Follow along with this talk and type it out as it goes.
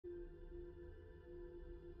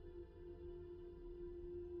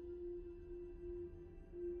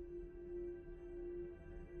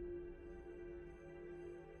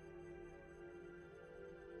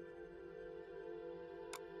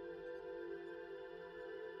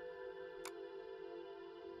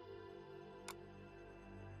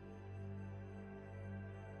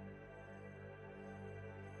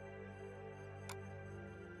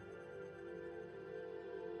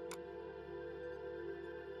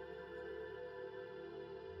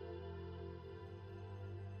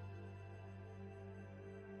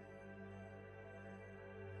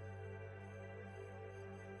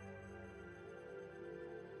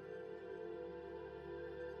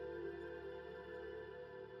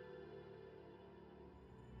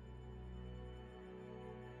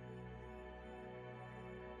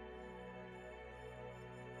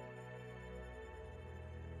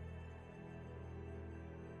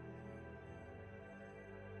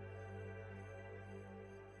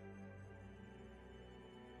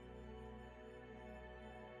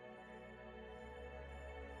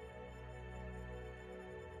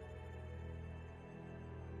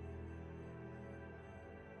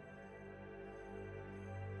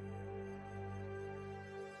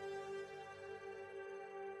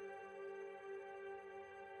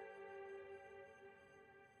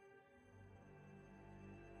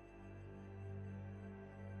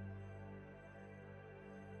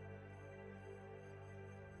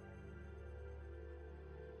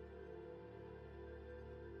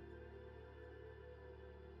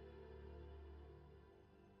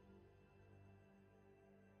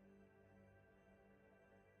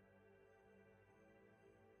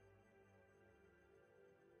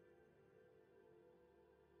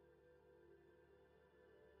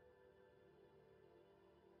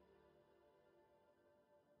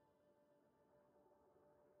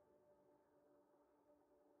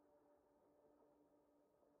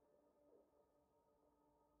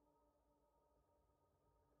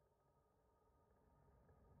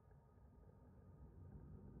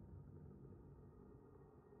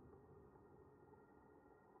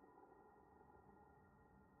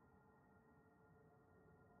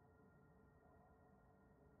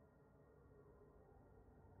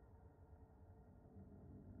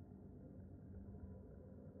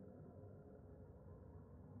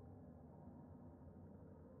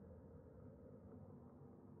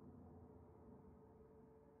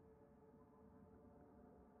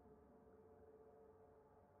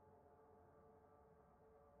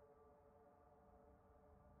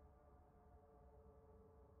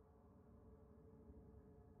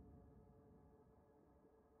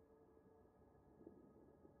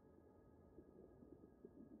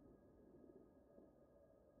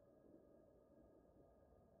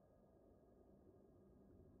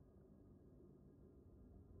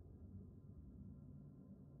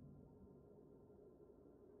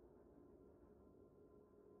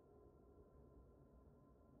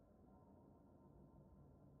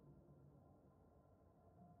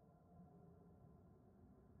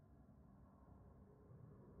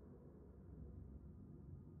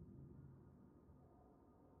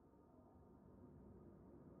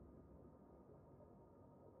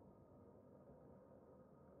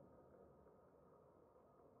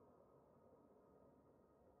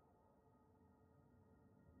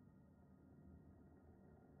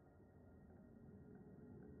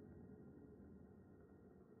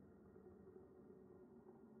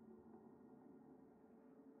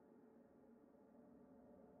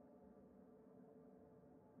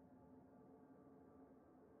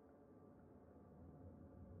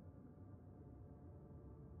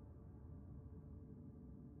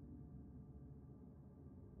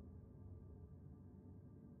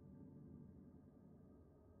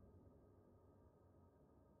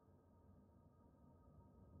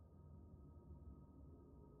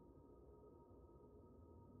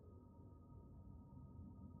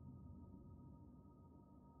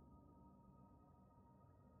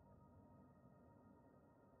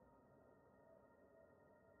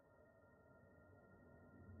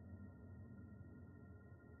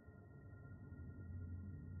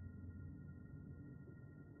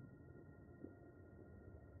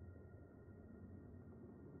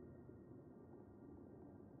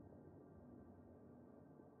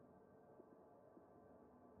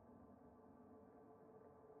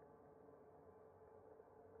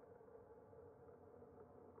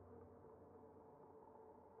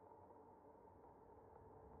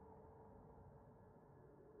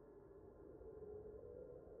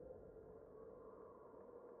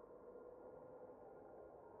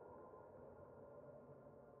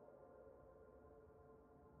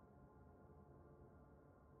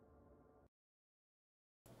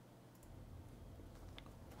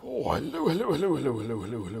Oh, hello, and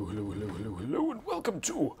welcome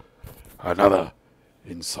to another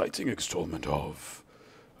inciting installment of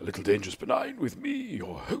A Little Dangerous Benign with me,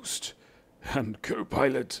 your host and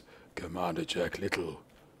co-pilot, Commander Jack Little.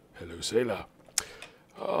 Hello, sailor.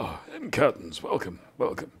 M. Curtains, welcome.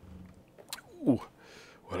 Ooh,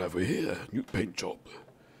 what have we here? New paint job.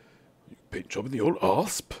 New paint job in the old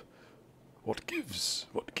ASP. What gives?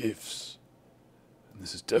 And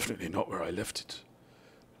this is definitely not where I left it.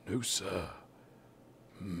 No, sir.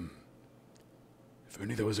 If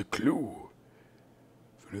only there was a clue.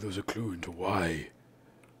 If only there was a clue into why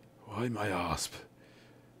my ASP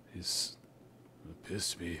appears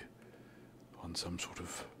to be on some sort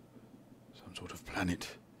of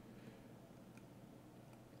planet.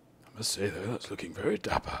 I must say though, that's looking very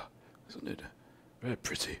dapper, isn't it? Very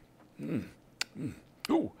pretty.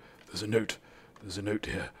 Oh, there's a note. There's a note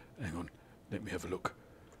here. Hang on, let me have a look.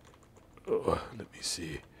 Oh, let me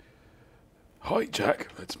see. Hi, Jack,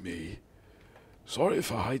 that's me. Sorry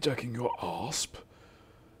for hijacking your ASP,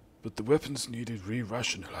 but the weapons needed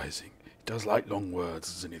re-rationalizing. He does like long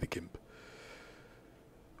words, doesn't he, the gimp?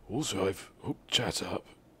 Also, I've hooked chat up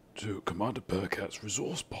to Commander Burkat's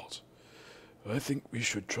resource pot. I think we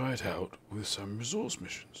should try it out with some resource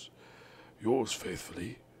missions. Yours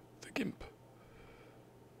faithfully, the gimp.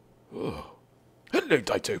 Oh. Hello,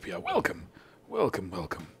 Ditopia, welcome.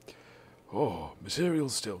 Oh,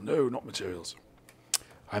 materials still. No, not materials.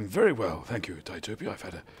 I'm very well, thank you, Ditopia. I've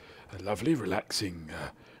had a lovely, relaxing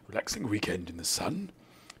weekend in the sun,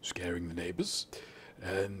 scaring the neighbours.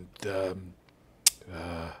 And,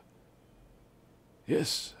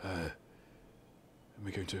 yes,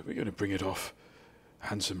 we're going to bring it off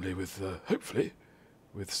handsomely with, hopefully,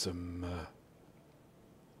 with some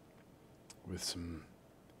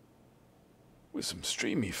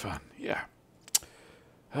streamy fun, yeah.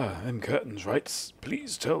 M. Curtains writes,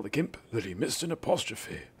 please tell the gimp that he missed an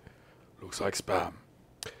apostrophe. Looks like spam.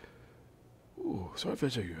 Oh, sorry if I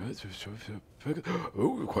tell you.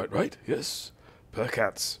 Oh, you're quite right, yes.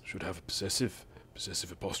 Percats should have a possessive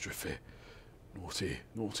apostrophe.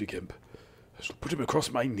 Naughty gimp. I shall put him across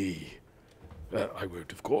my knee. I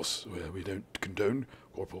won't, of course. We don't condone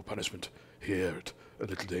corporal punishment here at A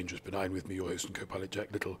Little Dangerous Benign with me, your host and co-pilot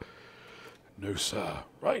Jack Little. No, sir.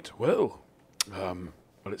 Right, well,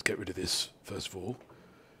 let's get rid of this, first of all.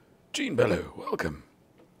 Gene Bellow, welcome.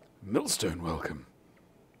 Millstone, welcome.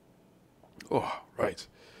 Oh, right.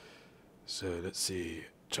 So, let's see.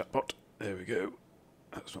 Chatbot, there we go.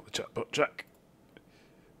 That's not the chatbot, Jack.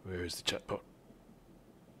 Where is the chatbot?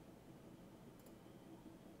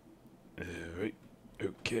 Right.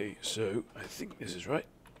 Okay, so, I think this is right.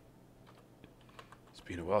 It's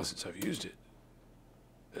been a while since I've used it.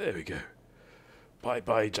 There we go.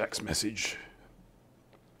 Bye-bye Jack's message.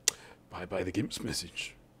 Bye-bye the gimp's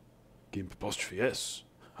message. Gimp apostrophe S.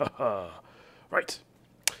 Haha. Right.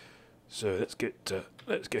 So let's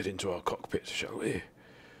get into our cockpit, shall we?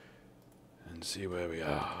 And see where we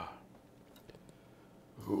are.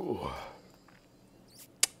 Ooh.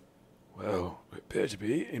 Well, we appear to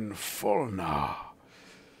be in Folnar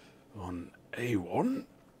on A1,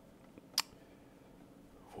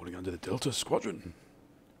 falling under the Delta Squadron.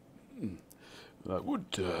 I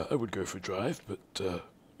would go for a drive, but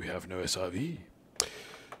we have no SRV.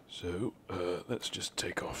 So let's just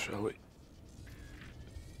take off, shall we?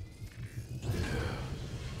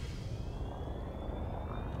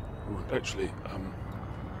 Ooh, actually,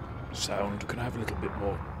 sound. Can I have a little bit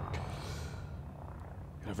more? Can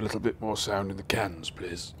I have a little bit more sound in the cans,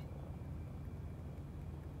 please?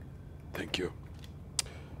 Thank you.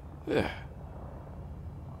 There.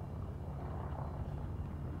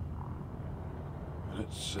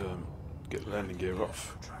 Let's get the landing gear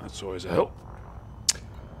off. That's always a help.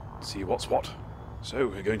 See what's what. So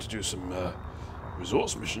we're going to do some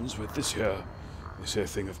resource missions with this here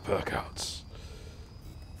thing of perk outs.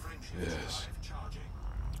 Yes.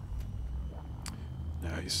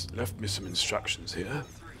 Now he's left me some instructions here.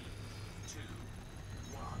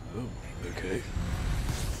 Oh, okay.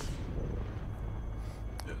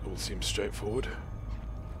 That all seems straightforward.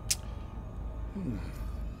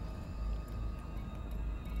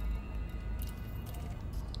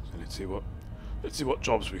 So let's see what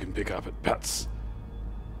jobs we can pick up at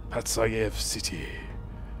Patsayev City.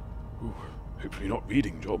 Ooh, hopefully not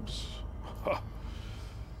reading jobs. Ha.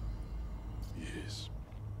 Yes.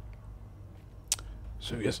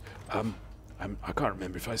 So yes, I can't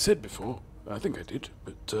remember if I said before. I think I did,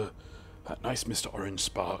 but that nice Mr. Orange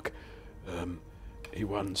Spark, he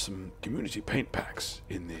won some community paint packs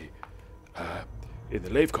in the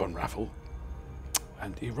LaveCon raffle,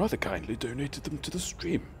 and he rather kindly donated them to the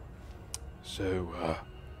stream. So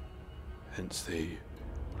Hence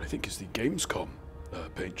what I think is the Gamescom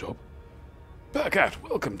paint job. Burkat,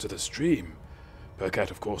 welcome to the stream.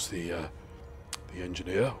 Burkat, of course, the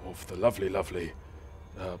engineer of the lovely, lovely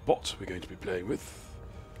bot we're going to be playing with.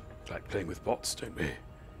 We like playing with bots, don't we?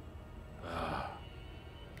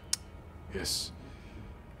 Yes.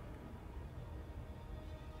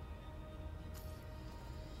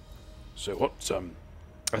 So what,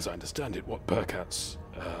 as I understand it, what Burkat's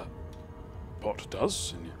bot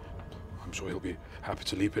does, and I'm sure he'll be happy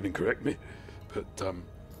to leap in and correct me, but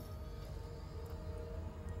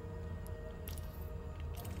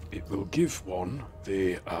it will give one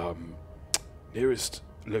the nearest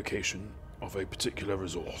location of a particular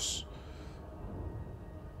resource.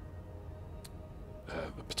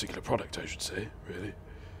 A particular product, I should say, really.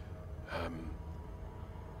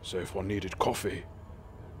 So if one needed coffee,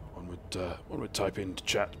 one would type into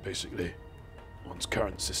chat, basically, one's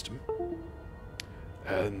current system,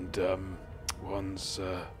 and one's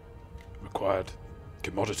required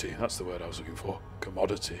commodity. That's the word I was looking for,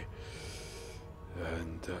 commodity.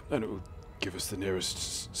 And it will give us the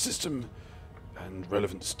nearest system and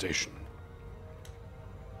relevant station.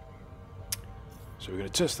 So we're going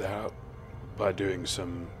to test that out by doing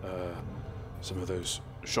some of those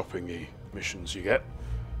shopping-y missions you get.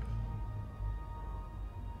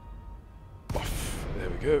 Buff. There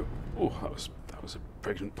we go. Oh, that was a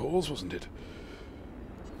pregnant pause, wasn't it?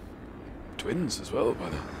 Twins as well, by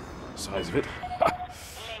the size of it.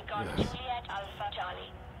 Juliet Alpha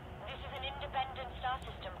Charlie. This is an independent star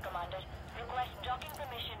system, Commander. Request docking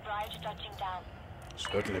permission prior to touching down.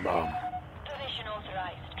 Certainly, ma'am. Permission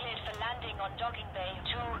authorized. Cleared for landing on docking bay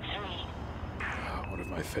 2-3. One of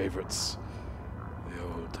my favorites.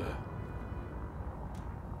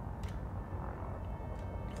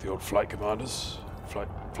 The old flight commanders, flight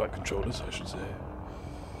controllers, I should say.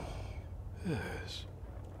 Yes.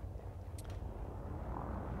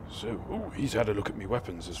 So, ooh, he's had a look at me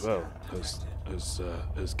weapons as well as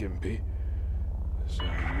Gimpy. So,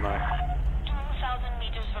 2,000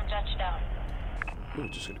 meters from touchdown. we're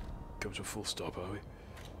just going to come to a full stop, are we?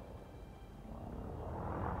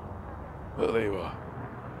 Well, there you are.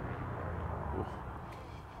 Ooh.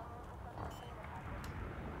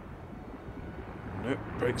 Nope,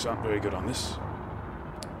 brakes aren't very good on this.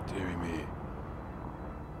 Deary me.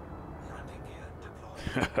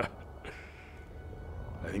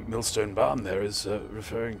 I think Millstone Barn there is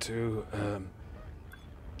referring to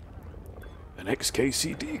an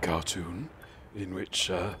XKCD cartoon in which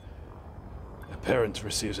a parent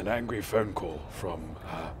receives an angry phone call from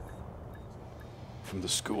the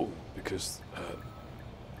school because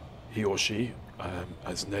he or she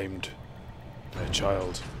has named their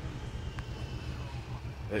child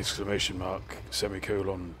exclamation mark,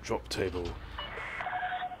 semicolon, drop table.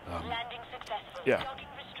 Landing successful. Yeah. Docking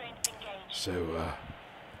restraints engaged. So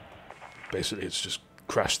basically it's just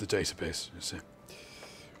crashed the database, you see.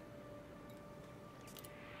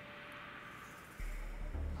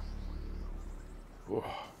 Whoa.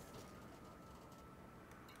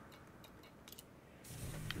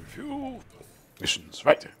 Refuel missions.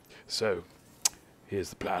 Right. So here's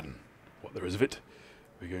the plan. What there is of it.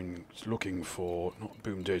 We're going looking for not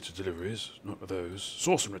boom data deliveries, not those.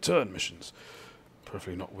 Source and return missions.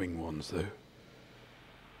 Preferably not wing ones though.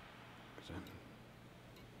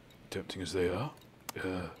 Tempting as they are.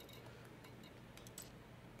 Oh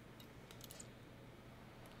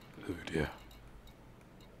dear.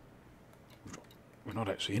 We're not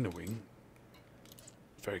actually in a wing.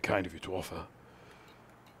 Very kind of you to offer.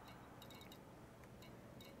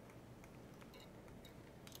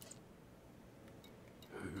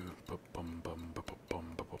 Bum.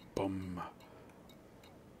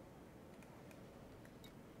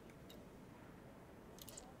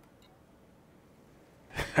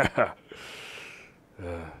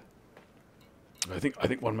 I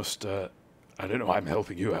think one must. I don't know why I'm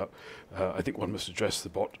helping you out. I think one must address the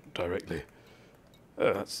bot directly.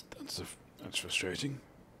 That's frustrating.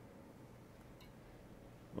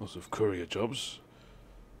 Lots of courier jobs.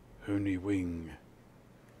 Only wing.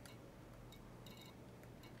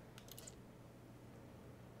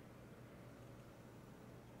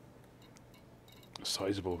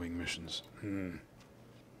 Sizable wing missions.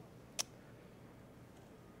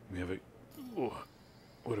 We have a. Oh,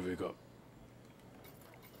 what have we got?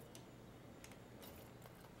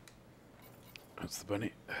 That's the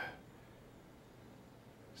bunny.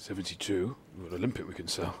 72. We've got a limpet we can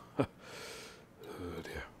sell. Oh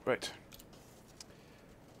dear. Right.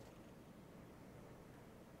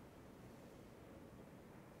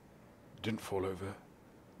 Didn't fall over.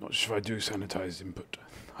 Not sure if I do sanitize input.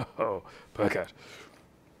 Oh, Burkat.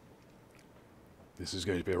 This is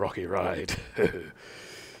going to be a rocky ride.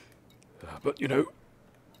 But, you know,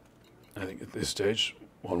 I think at this stage,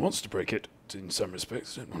 one wants to break it in some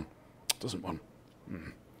respects, doesn't one?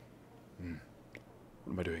 What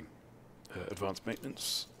am I doing? Advanced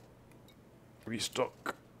maintenance.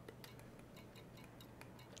 Restock.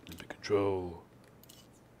 Limpet control.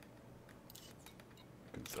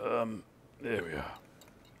 Confirm. There we are.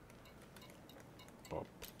 Bob.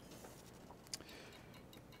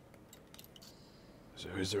 So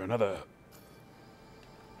is there another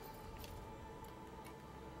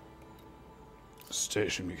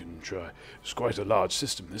station we can try? It's quite a large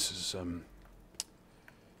system. This is,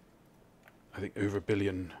 I think, over 1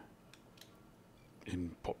 billion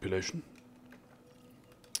in population.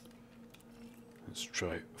 Let's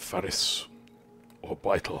try Faris or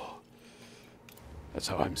Lyttle. That's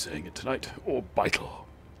how I'm saying it tonight. Or Lyttle.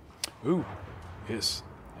 Ooh, yes,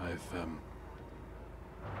 I've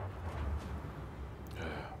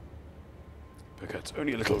it's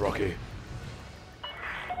only a little rocky.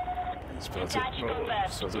 Spelled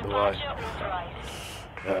it the Y.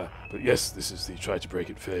 But yes, this is the try to break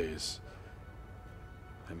it phase.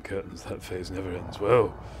 And curtains, that phase never ends.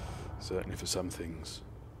 Well, certainly for some things.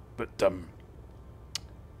 But I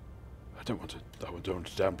don't want to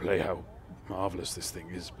downplay how marvelous this thing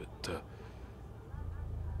is, but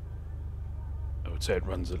I would say it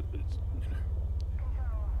runs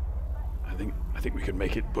I think we can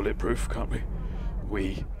make it bulletproof, can't we?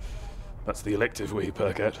 That's the elective we,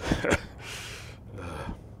 Percat.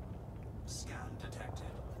 Scan detected.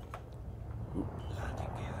 Ooh. Landing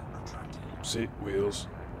gear attracted. See, wheels.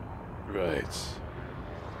 Right.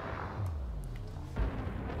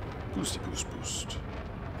 Boosty boost boost.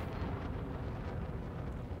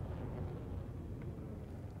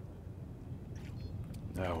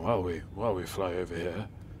 Now, while we fly over here,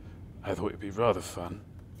 I thought it'd be rather fun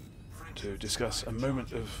to discuss a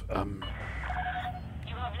moment of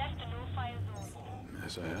You have left a no-fire zone.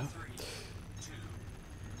 Yes, I have. 3,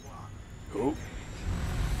 2, 1.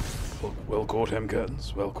 Oh, well caught, hem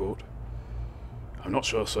curtains. Well caught. I'm not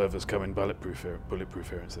sure servers come in bulletproof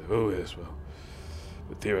areas. Oh yes, well,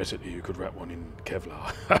 but theoretically you could wrap one in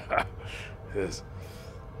Kevlar. Yes.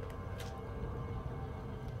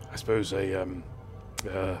 I suppose a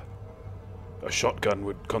shotgun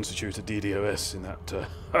would constitute a DDoS in that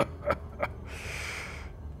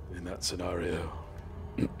in that scenario.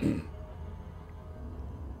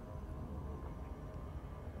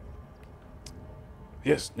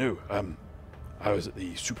 Yes, no. I was at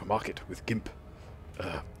the supermarket with Gimp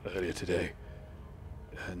earlier today,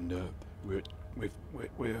 and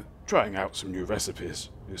we're trying out some new recipes.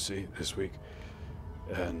 You see, this week,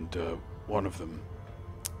 and one of them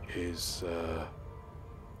is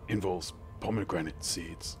involves pomegranate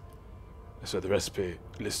seeds. So the recipe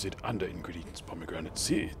listed under ingredients pomegranate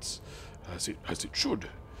seeds, as it should.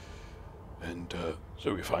 And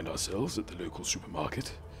so we find ourselves at the local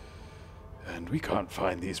supermarket, and we can't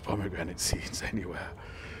find these pomegranate seeds anywhere.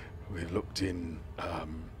 We've looked in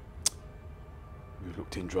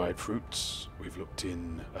dried fruits. We've looked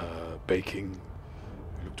in baking.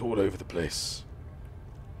 We looked all over the place,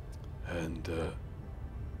 and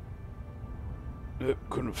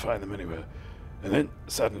couldn't find them anywhere. And then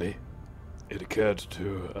suddenly, it occurred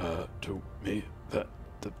to me that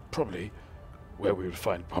probably where we would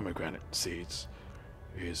find pomegranate seeds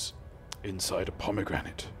is inside a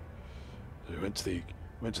pomegranate. So we went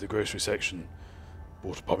to the grocery section,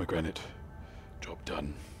 bought a pomegranate. Job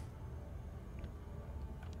done.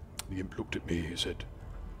 The imp looked at me. He said,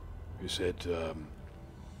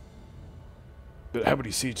 "But how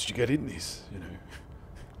many seeds did you get in these? You know?"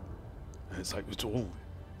 And it's like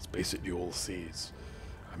it's basically all seeds.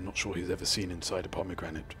 I'm not sure he's ever seen inside a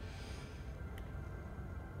pomegranate.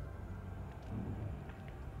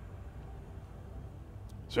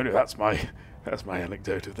 So anyway, that's my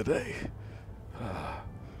anecdote of the day.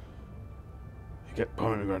 You get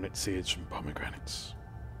pomegranate seeds from pomegranates.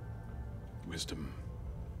 Wisdom.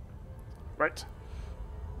 Right.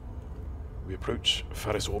 We approach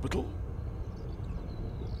Faris Orbital.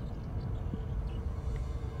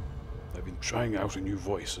 I've been trying out a new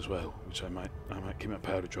voice as well, which I might keep my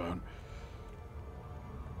powder dry on.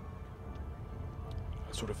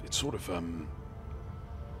 It's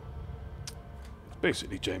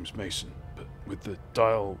basically James Mason, but with the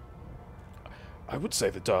dial. I would say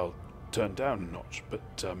the dial turned down a notch,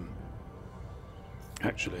 but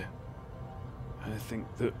actually, I think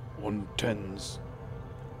that one tends,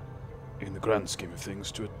 in the grand scheme of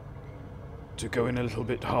things, to go in a little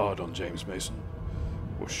bit hard on James Mason.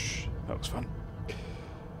 Whoosh, that was fun.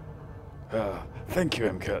 Thank you,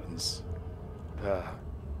 M. Curtains.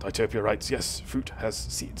 Ditopia writes, yes, fruit has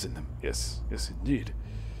seeds in them. Yes, yes, indeed.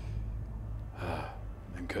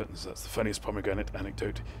 And Curtains, that's the funniest pomegranate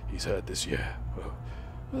anecdote he's heard this year.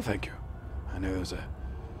 Well, thank you. I know there's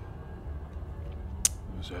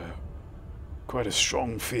quite a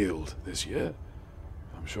strong field this year.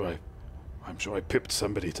 I'm sure I pipped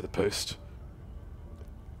somebody to the post.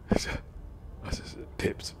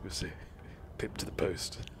 Pipped, we'll see. Pipped to the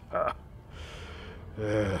post.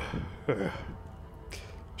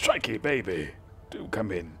 Shrikey, baby, do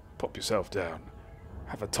come in. Pop yourself down.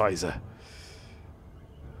 Have a tizer.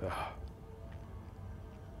 Oh,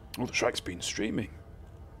 the Shrike's been streaming,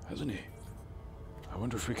 hasn't he? I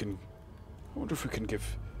wonder if we can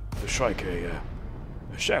give the Shrike a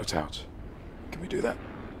shout out. Can we do that?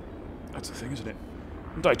 That's the thing, isn't it?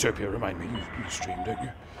 Ditopia, remind me, you stream, don't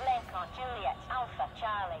you? Lincoln, Juliet, Alpha,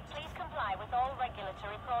 Charlie. Please comply with all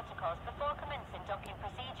regulatory protocols before commencing docking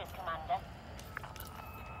procedures, Commander.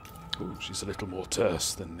 Oh, she's a little more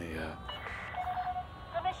terse than the.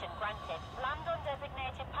 Permission granted. Land on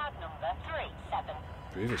designated pad number 37.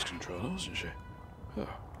 Previous controller, wasn't she? Oh.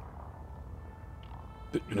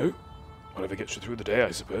 But, you know, whatever gets you through the day,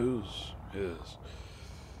 I suppose. Yes.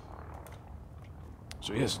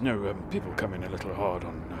 So, yes, no, people come in a little hard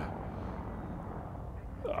on...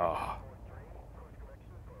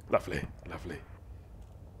 Lovely, lovely.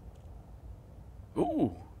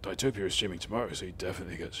 Ooh, Ditopia is streaming tomorrow, so he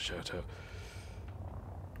definitely gets a shout-out.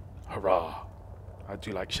 Hurrah! I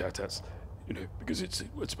do like shout-outs, you know, because it's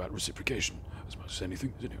about reciprocation as much as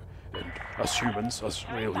anything, isn't it? And us humans, us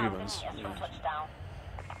real humans, you know,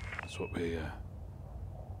 that's what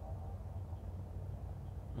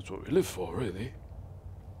we live for, really.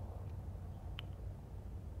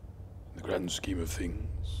 In the grand scheme of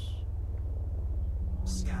things.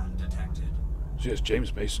 Scan detected. So yes,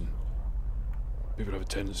 James Mason. People have a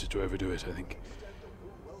tendency to overdo it, I think.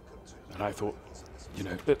 And I thought, you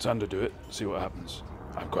know, let's underdo it, see what happens.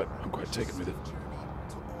 I'm quite taken with it.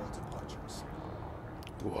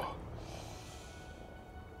 Whoa.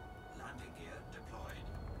 Landing gear deployed.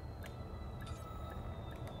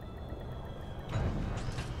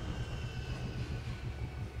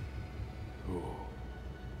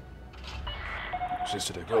 What's this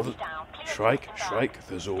today? Well, Shrike,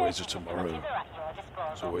 there's always a tomorrow.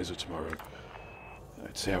 There's always a tomorrow.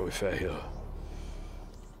 Let's see how we fare here.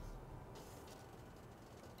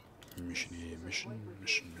 Mission.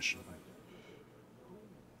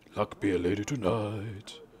 Luck be a lady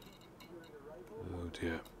tonight. Oh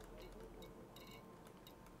dear.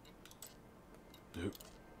 Nope.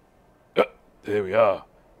 Ah, there we are.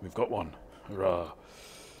 We've got one. Hurrah.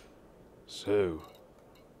 So,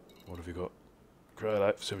 what have we got?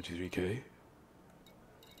 Cryolite for 73k.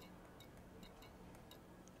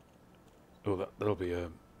 Oh, that'll be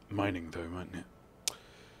mining though, mightn't it?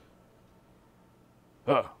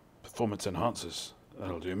 Ah, performance enhancers.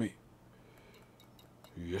 That'll do me.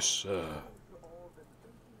 Yes, sir.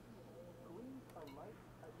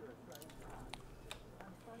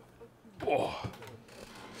 Oh.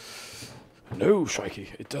 No, Shrikey,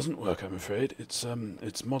 it doesn't work. I'm afraid it's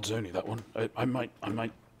mods only. That one. I might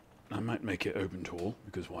make it open to all,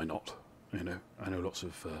 because why not? You know, I know lots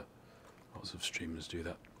of streamers do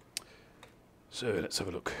that. So let's have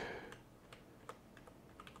a look.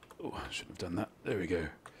 Oh, I shouldn't have done that. There we go.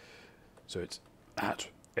 So it's at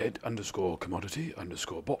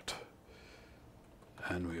ed_commodity_bot,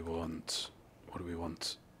 and we want, what do we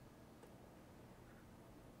want?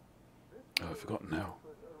 Oh, I've forgotten now.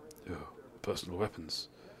 Oh, personal weapons.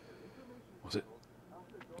 Was it?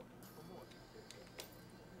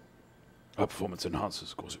 Oh, performance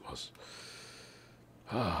enhancers, of course it was.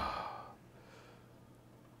 Ah.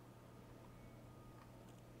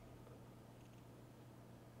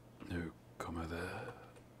 No comma there.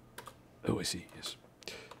 Oh, I see, yes.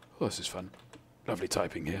 Oh, this is fun. Lovely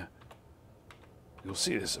typing here. You'll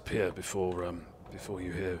see this appear before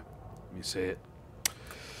you hear me say it.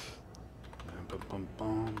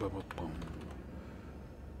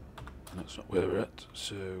 And that's not where we're at,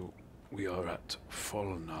 so we are at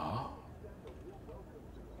Folnar.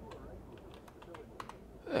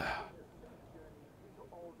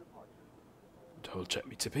 Double check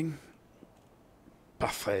me tipping.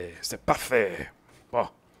 Parfait, c'est parfait. Bon,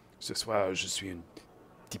 ce soir je suis une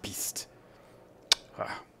typiste.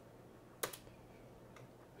 Ah.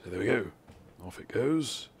 So there we go. Off it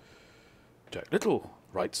goes. Jack Lyttle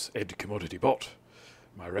writes, Ed Commodity Bot.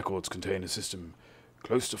 My records contain a system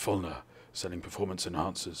close to Fulner, selling performance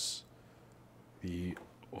enhancers. The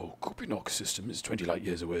Kupinok system is 20 light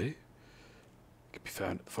years away. Can be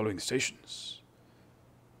found at the following stations.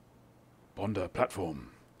 Bonda platform.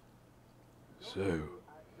 So,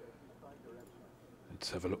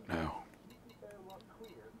 Let's have a look now.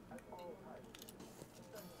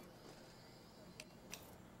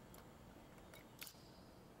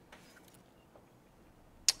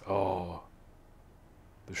 Oh,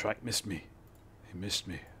 the Shrike missed me. He missed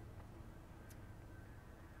me.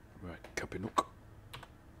 Right, Kapinuk.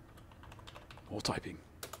 More typing.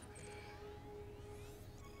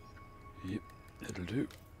 Yep, that'll do.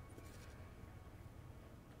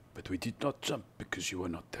 But we did not jump because you were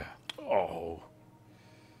not there. Oh.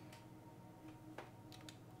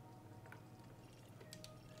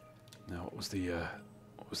 Now, what was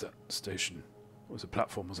that station? It was a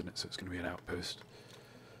platform, wasn't it? So it's going to be an outpost,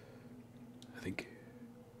 I think.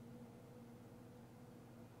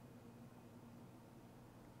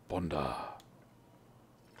 Bonda.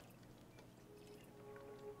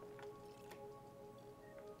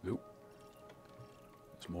 Nope.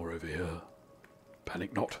 There's more over here.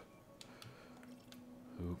 Panic not.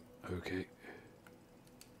 Oh, okay.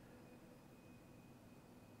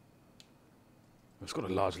 It's got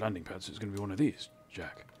a large landing pad, so it's going to be one of these,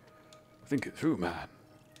 Jack. Think it through, man.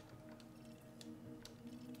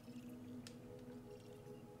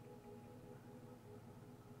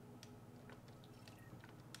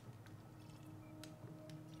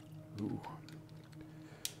 Ooh.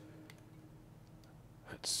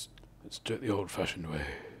 Let's do it the old-fashioned way.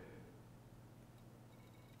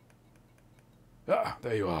 Ah,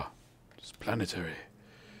 there you are. It's planetary.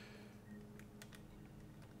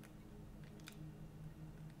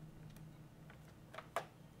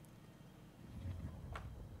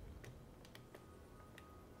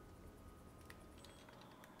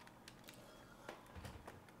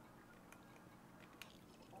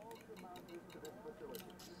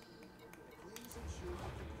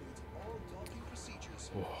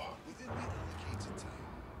 Oh. Within the allocated time.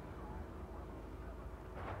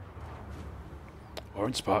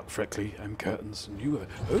 Orange Spark, Freckley, and Curtains, and you were...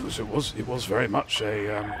 Oh, so it was very much a...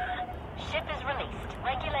 Ship is released.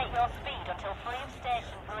 Regulate your speed until free of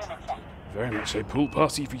station perimeter. Very much a pool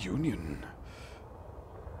party reunion.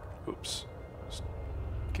 Oops. Just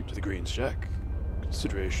keep to the greens, Jack.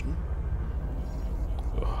 Consideration.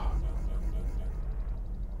 Oh.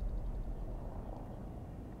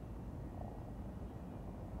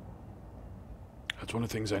 That's one of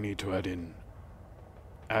the things I need to add, in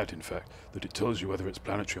fact, that it tells you whether it's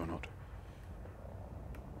planetary or not.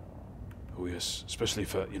 Oh yes, especially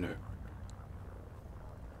for, you know,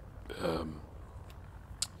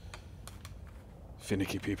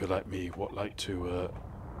 finicky people like me, what like to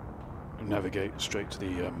navigate straight to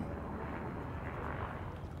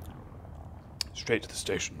the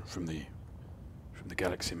station from the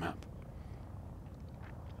galaxy map.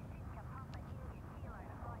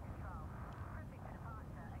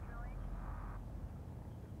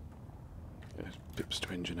 There's pips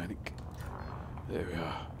to engine, I think. There we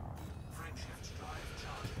are.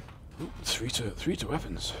 Ooh, three to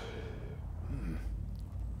weapons.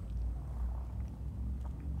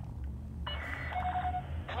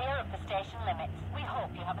 Clear of the station limits. We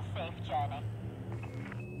hope you have a safe journey.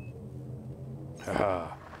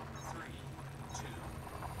 Haha.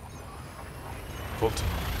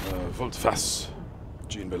 Volt Fass,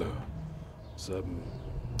 Gene below. It's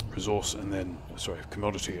resource and then, sorry,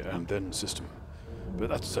 commodity and then system. But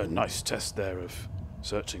that's a nice test there of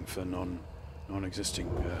searching for non-existing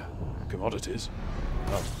commodities.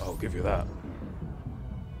 I'll give you that.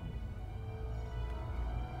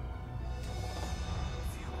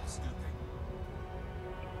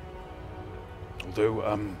 Although,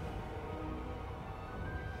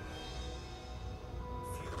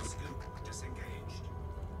 Fuel scoop disengaged.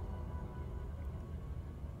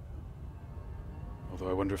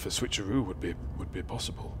 although I wonder if a switcheroo would be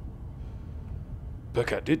possible.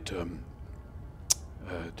 Percat did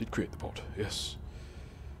create the bot, yes,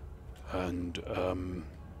 and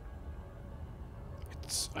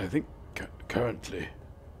it's, I think, currently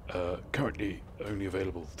only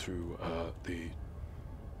available through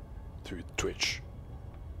through Twitch,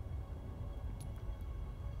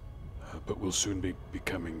 but will soon be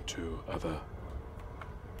coming to other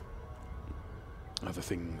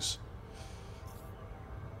things.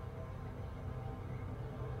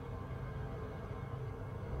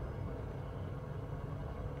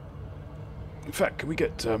 In fact, can we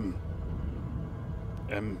get M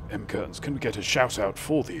Curtains? Can we get a shout out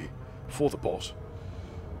for the bot?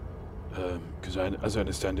 Because as I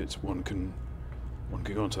understand it, one can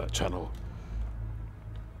go onto that channel,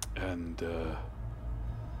 and there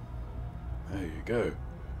you go.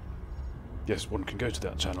 Yes, one can go to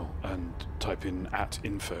that channel and type in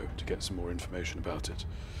 @info to get some more information about it.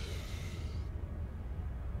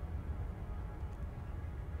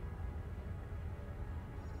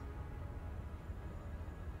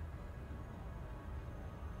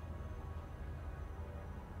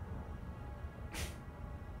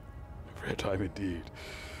 rare time indeed.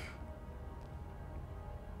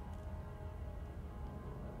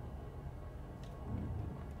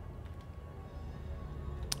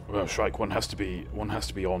 Well, Shrike, one has to be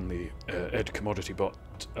on the Ed Commodity Bot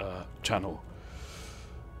channel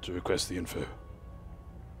to request the info.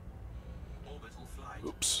 Orbital flight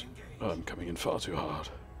Oops, engaged. I'm coming in far too hard.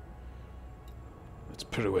 Let's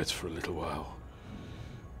pirouette for a little while.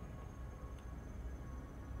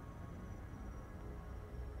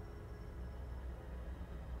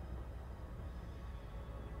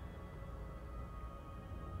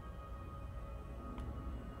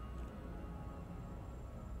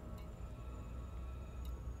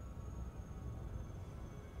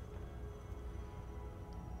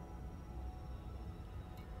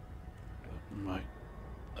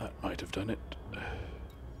 That might have done it.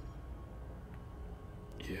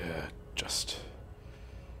 Yeah, just.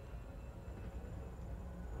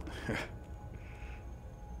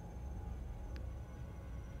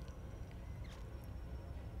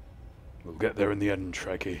 We'll get there in the end,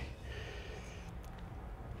 Shrikey.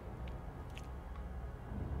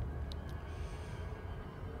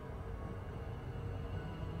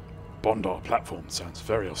 Bondar platform sounds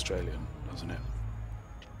very Australian, doesn't it?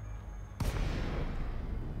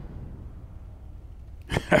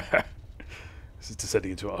 This is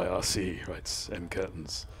descending into IRC, writes M.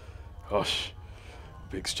 Curtains. Gosh,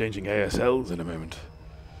 we'll be exchanging ASLs in a moment.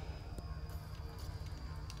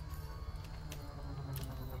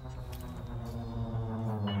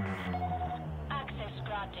 Access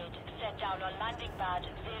granted. Set down on landing pad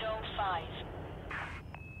 05.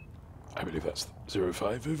 I believe that's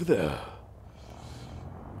 05 over there.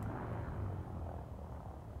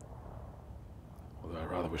 Although I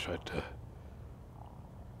rather wish I'd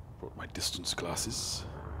brought my distance glasses.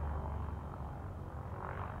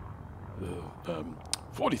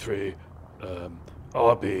 43,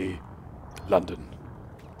 RB, London.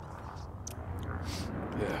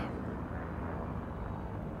 Yeah.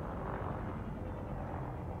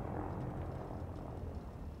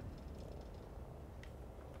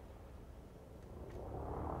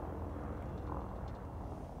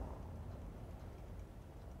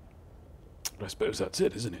 But I suppose that's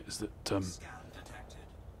it, isn't it? Is that Scan detected.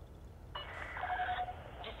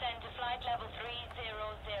 Descend to flight level 300.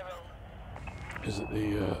 is that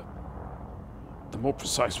the more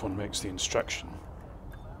precise one makes the instruction,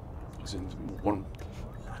 as in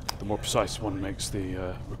the more precise one makes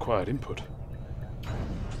the required input,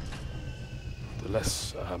 the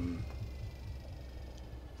less the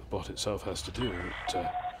bot itself has to do.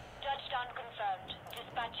 Touchdown confirmed.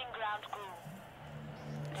 Dispatching ground crew.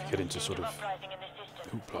 If you get into sort of, Uprising in the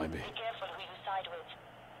system. oh blimey, Be careful who you side with.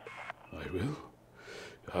 I will.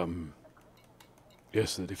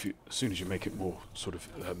 Yes, that if you, as soon as you make it more sort of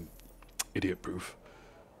idiot-proof,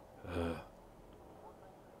 the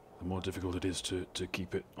more difficult it is to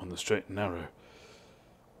keep it on the straight and narrow.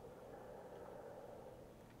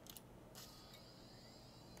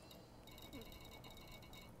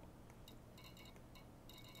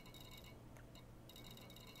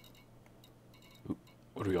 Ooh,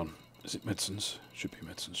 what are we on? Is it medicines? Should be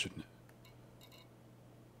medicines, shouldn't it?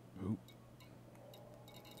 Ooh.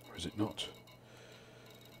 Or is it not?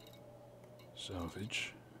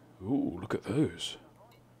 Salvage. Ooh, look at those.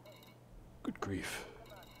 Good grief.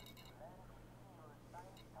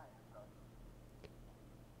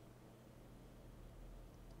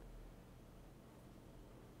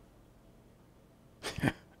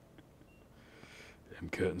 Them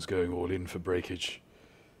curtains going all in for breakage.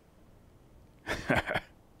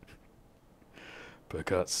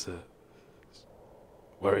 Burkhart's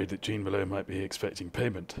worried that Jean Malone might be expecting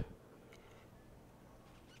payment.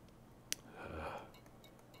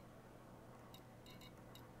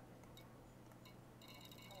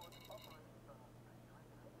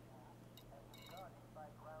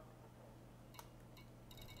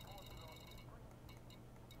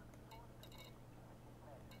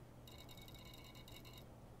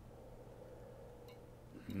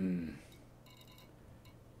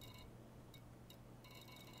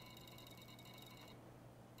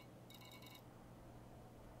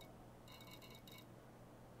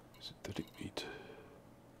 Synthetic meat.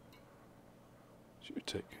 Should we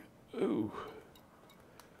take? Oh.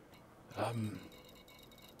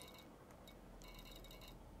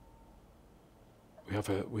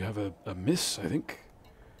 We have a miss, I think.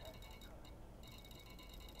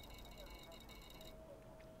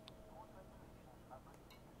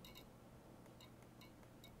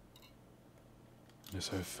 Yes,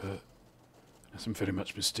 unless I'm very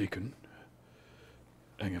much mistaken.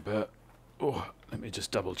 Hang about. Oh, let me just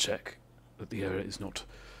double check that the error is not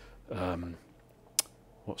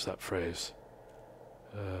What's that phrase?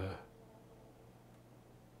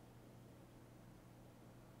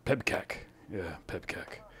 Pebcac. Yeah,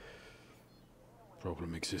 Pebcac.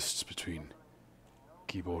 Problem exists between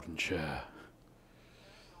keyboard and chair.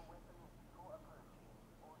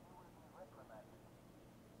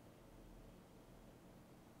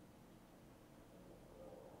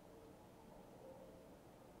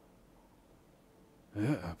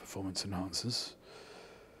 Yeah, performance enhancers.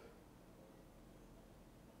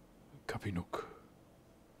 Cuppy Nook.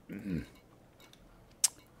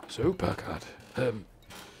 So, Burkhardt, I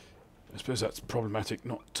suppose that's problematic,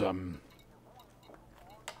 not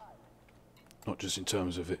just in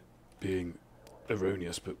terms of it being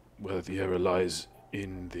erroneous, but whether the error lies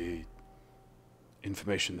in the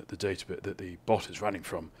information that the bot is running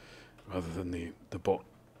from, rather than the bot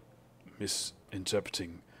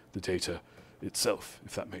misinterpreting the data itself,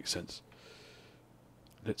 if that makes sense.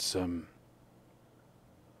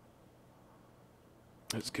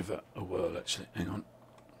 Let's give that a whirl. Actually, hang on.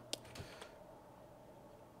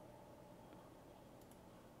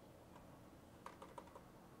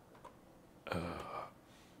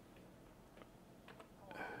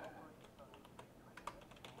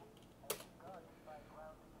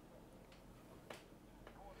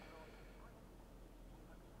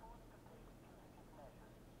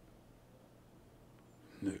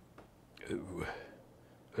 No.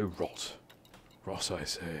 Oh, rot. Rot, I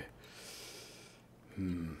say.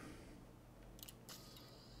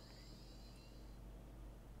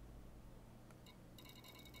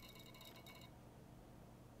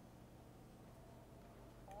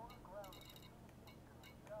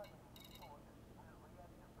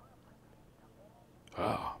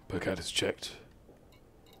 Ah, Burkhardt is checked.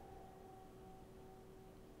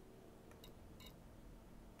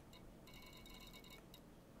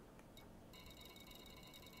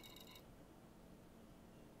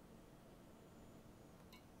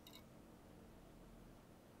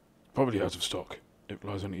 Probably out of stock. It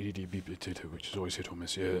relies on EDB data, which is always hit or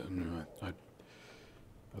miss. Yeah, no, I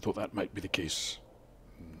thought that might be the case.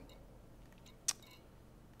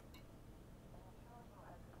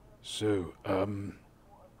 So,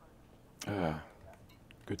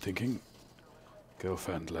 good thinking.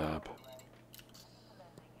 Girlfriend lab.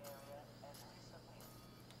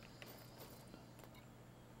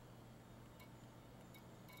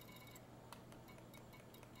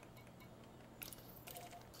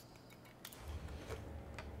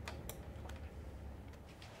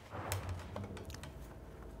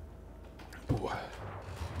 Ooh.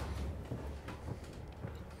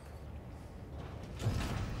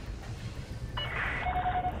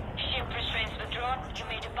 Ship restraints withdrawn. You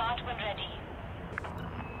may depart when ready.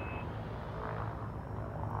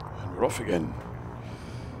 And we're off again.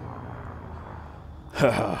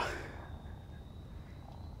 Haha.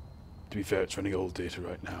 To be fair, it's running old data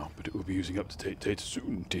right now, but it will be using up-to-date data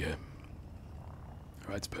soon, dear.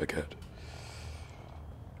 Right, Burkhardt.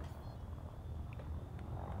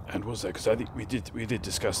 And was there? Because I think we did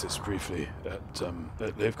discuss this briefly at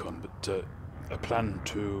LaveCon, but a plan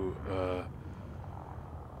to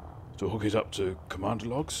hook it up to commander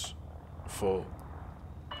logs for,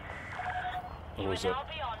 or was that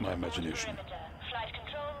my imagination? Flight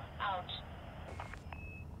control out.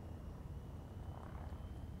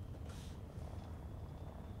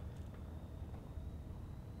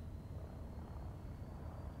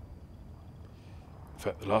 In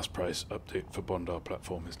fact, the last price update for Bondar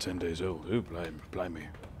platform is 10 days old. Oh, blimey.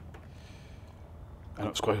 And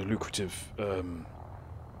it's quite a lucrative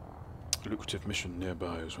mission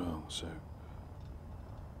nearby as well, so...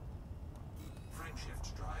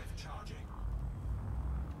 Frameshift drive charging.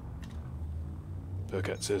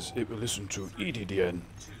 Burkhardt says it will listen to EDDN,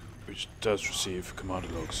 which does receive commander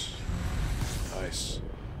logs. Nice.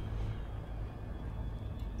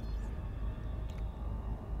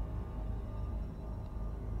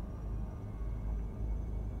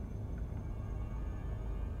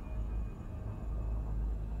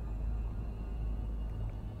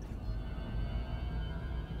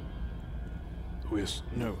 Oh yes,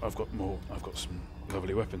 no, I've got more. I've got some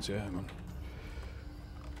lovely weapons here, hang on.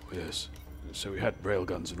 Oh yes, so we had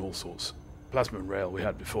railguns and all sorts. Plasma and rail we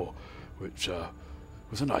had before, which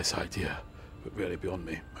was a nice idea, but really beyond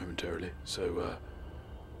me momentarily. So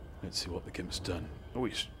let's see what the gimp's done. Oh,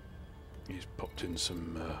 he's popped in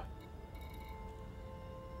some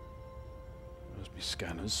must be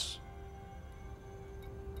scanners.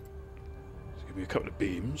 So give me a couple of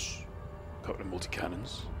beams, a couple of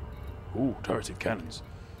multi-cannons. Ooh, turreted cannons.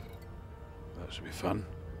 That should be fun.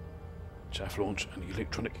 Chaff launch and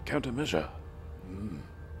electronic countermeasure.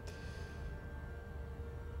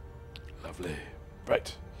 Lovely.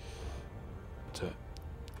 Right.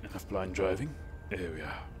 Enough blind driving. Here we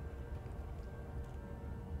are.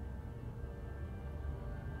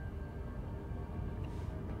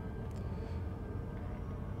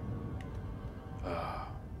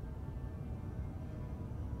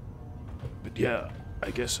 But yeah, I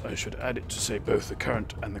guess I should add it to say both the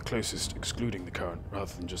current and the closest, excluding the current,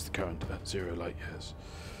 rather than just the current at 0 light years.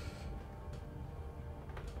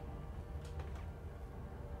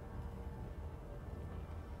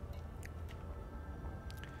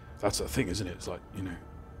 That's the thing, isn't it? It's like, you know,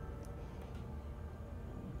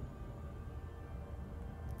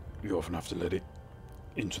 you often have to let it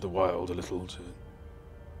into the wild a little to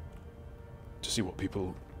see what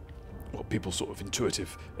people's sort of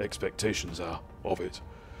intuitive expectations are of it.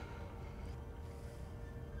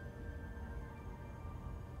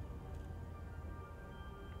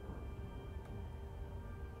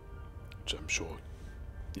 Which I'm sure,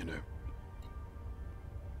 you know,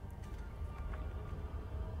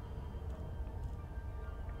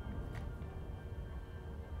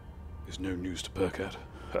 is no news to perk at.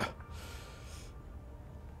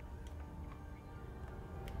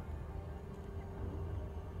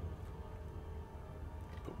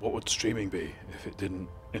 What would streaming be if it didn't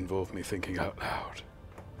involve me thinking out loud?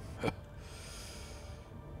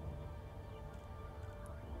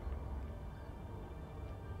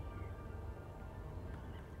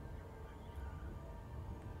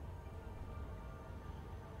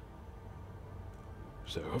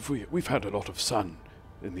 So we've had a lot of sun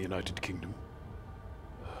in the United Kingdom.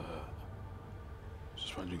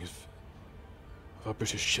 Just wondering if our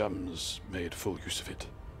British chums made full use of it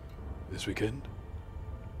this weekend.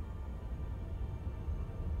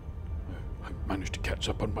 I managed to catch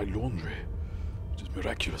up on my laundry, which is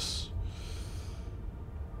miraculous.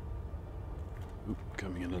 Oop,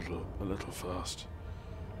 coming in a little fast.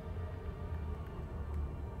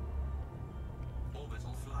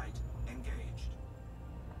 Orbital flight engaged.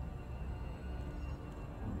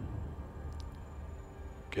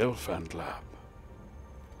 Gelfand Lab.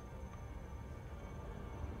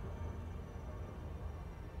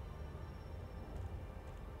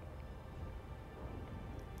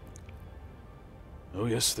 Oh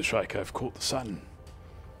yes, the Shrike, I've caught the sun.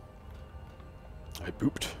 I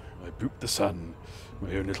booped the sun,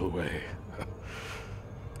 my own little way.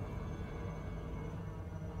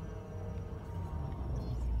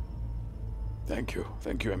 Thank you,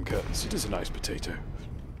 M. Curtains. It is a nice potato.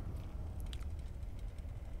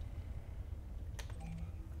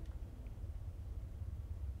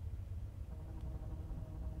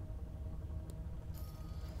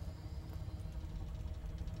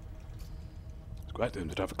 It's quite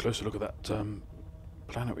tempting to have a closer look at that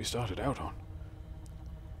planet we started out on.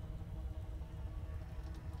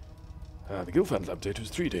 The Gilfand update was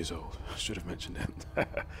 3 days old. I should have mentioned it.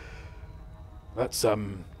 That's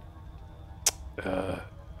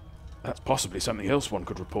possibly something else one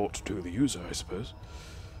could report to the user, I suppose.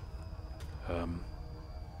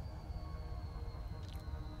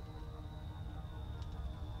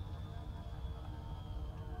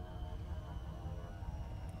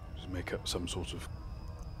 Just make up some sort of...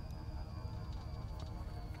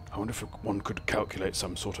 I wonder if one could calculate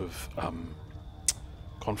some sort of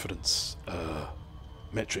confidence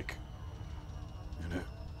metric, you know,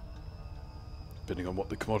 depending on what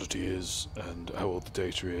the commodity is and how old the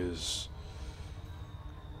data is.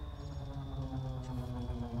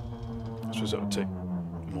 I suppose that would take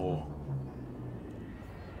more.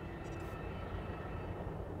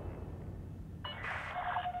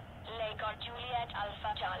 Lake on Juliet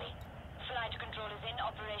Alpha Charlie. Flight control is in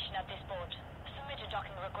operation at this port. Submit a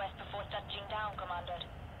docking request before touching down, Commander.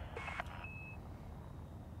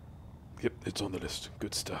 Yep, it's on the list.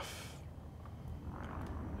 Good stuff.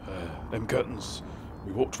 M. Curtains.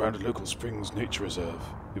 We walked around a local springs nature reserve.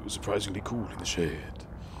 It was surprisingly cool in the shade.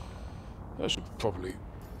 I should probably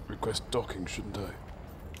request docking, shouldn't I?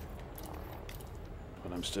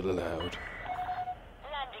 When I'm still allowed.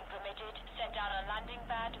 Landing permitted. Set down on landing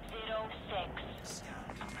pad 06. Scan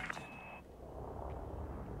detected.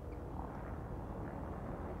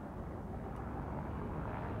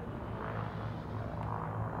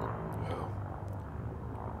 Well,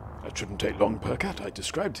 that shouldn't take long, Percat. I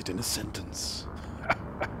described it in a sentence.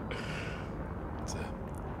 It's a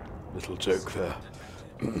little joke there.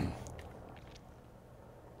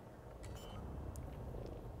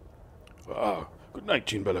 Ah, good night,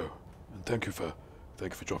 Jean Bellow, and thank you for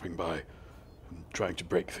dropping by and trying to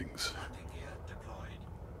break things. Landing gear deployed.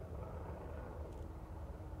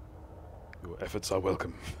 Your efforts are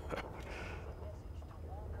welcome.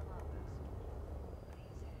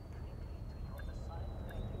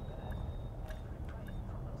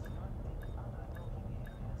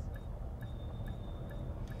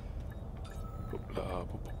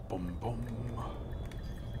 Bum bum.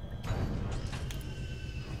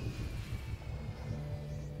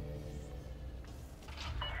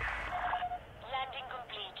 Landing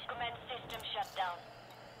complete. Commence system shutdown.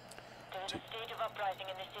 There is a state of uprising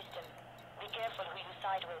in the system. Be careful who you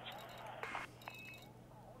side with.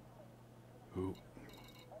 Ooh.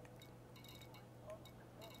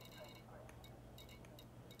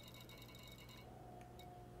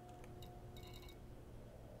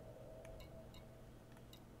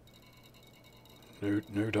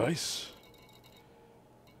 No dice.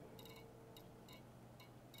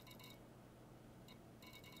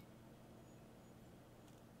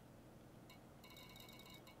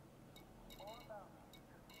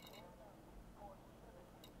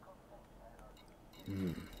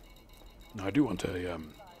 No, I do want a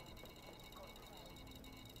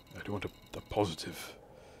a positive.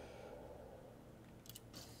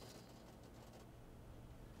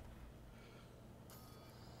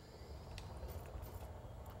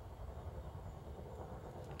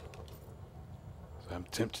 So I'm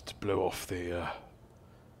tempted to blow off the.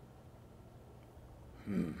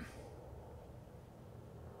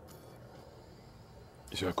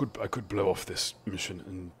 So I could blow off this mission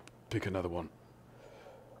and pick another one.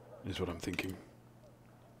 Is what I'm thinking.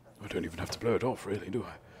 I don't even have to blow it off, really, do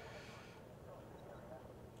I?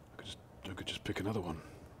 I could just pick another one.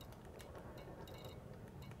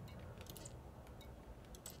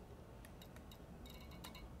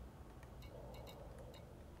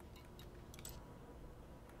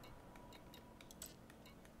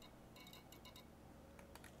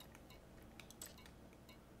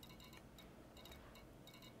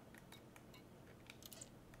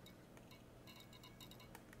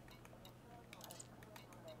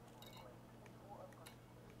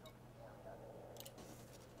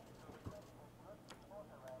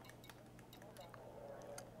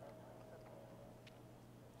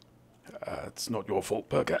 It's not your fault,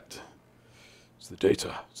 Pergat. It's the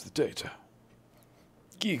data. It's the data.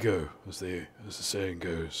 Gigo, as the saying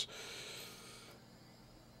goes.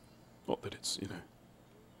 Not that it's, you know.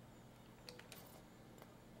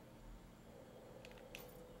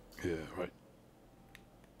 Yeah, right.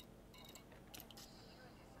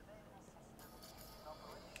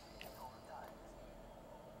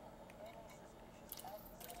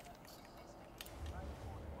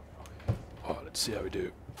 Oh, let's see how we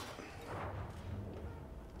do.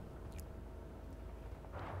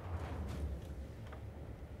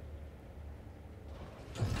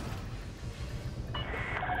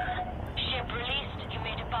 Ship released. You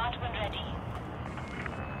may depart when ready.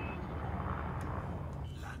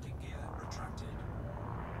 Landing gear retracted.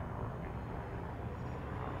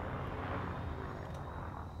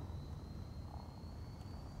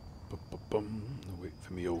 Bum. Wait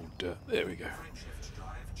for me old. There we go. Frameshift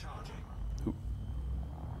drive charging.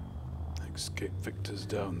 Escape Victor's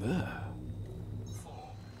down there. 4,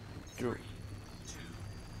 Go. 2,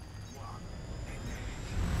 1. Engage.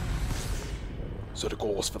 Set a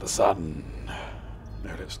course for the sun.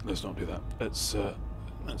 No, let's not do that.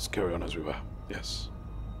 Let's carry on as we were. Yes.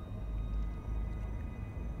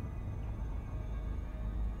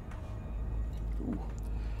 Ooh.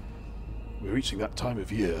 We're reaching that time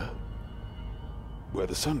of year where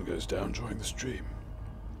the sun goes down during the stream.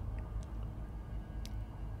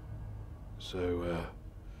 So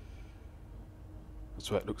that's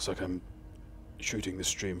why it looks like I'm shooting the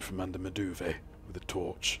stream from under my duvet with a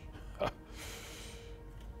torch. I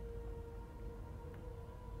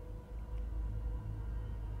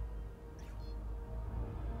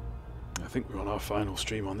think we're on our final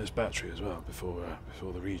stream on this battery as well before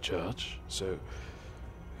the recharge. So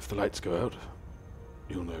if the lights go out,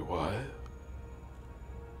 you'll know why.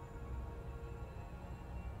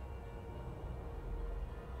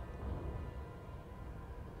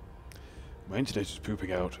 My internet is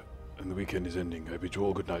pooping out, and the weekend is ending. I bid you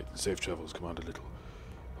all good night and safe travels, Commander Lyttle.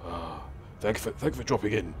 Thank you for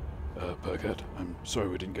dropping in, Percat. I'm sorry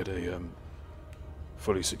we didn't get a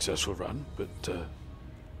fully successful run, but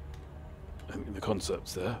I think the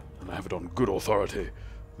concept's there, and I have it on good authority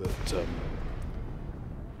that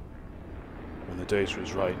when the data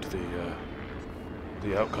is right,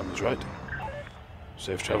 the outcome is right.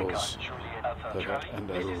 Safe travels, Percat,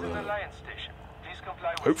 and I will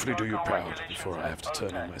hopefully do you proud before I have to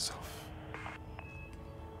turn in myself.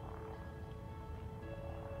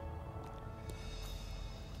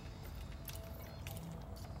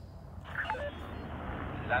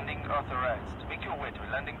 Landing authorized. Make your way to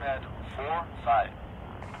landing pad 4-5.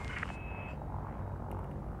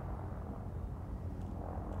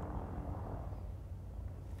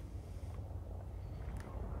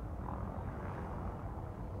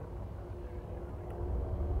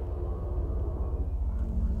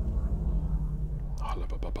 la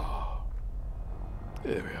ba ba ba.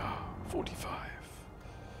 There we are. 45.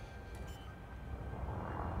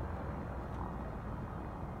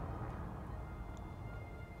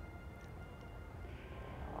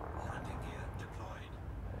 Landing gear deployed.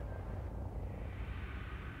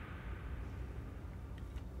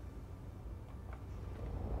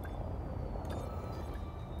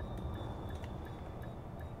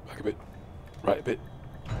 Back a bit. Right a bit.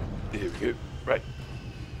 Here we go. Right.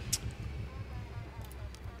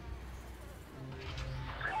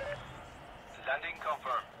 Landing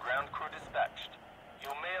confirmed. Ground crew dispatched. You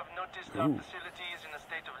may have noticed our facility is in a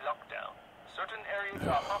state of lockdown. Certain areas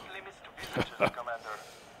are off limits to visitors, Commander.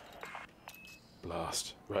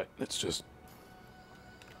 Blast. Right, let's just...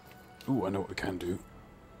 Ooh, I know what we can do.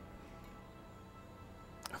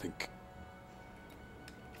 I think...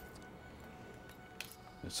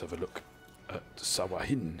 Let's have a look at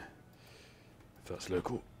Sawahin. If that's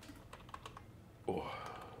local. Oh.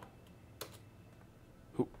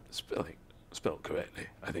 Ooh, spelled correctly,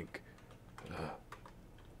 I think.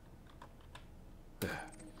 There.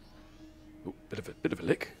 Ooh, bit of a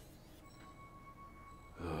lick.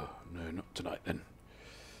 Oh, no, not tonight then.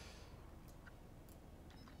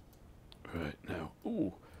 Right, now,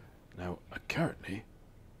 ooh, now, currently,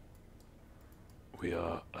 we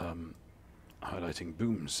are, highlighting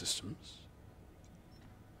boom systems.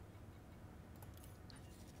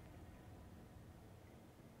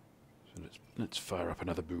 So let's fire up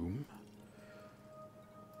another boom.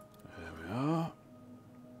 There we are.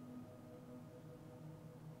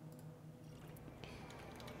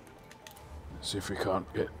 See if we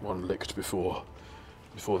can't get one licked before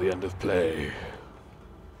the end of play.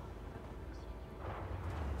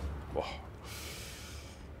 Oh.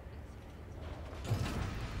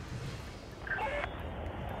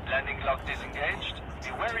 Landing lock disengaged.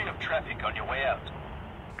 Be wary of traffic on your way out.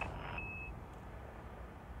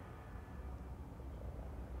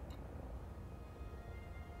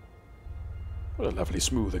 What a lovely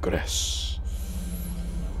smooth egress.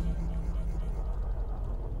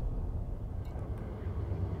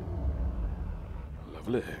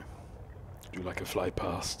 Lovely. Would you like a fly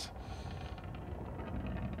past?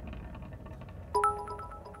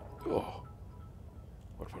 Oh.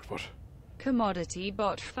 What? Commodity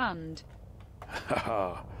Bot Fund.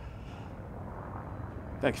 Haha.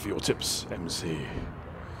 Thank you for your tips, MC.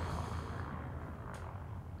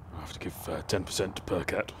 I'll have to give 10% to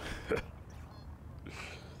Percat.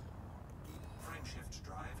 Frameshift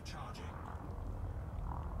drive charging.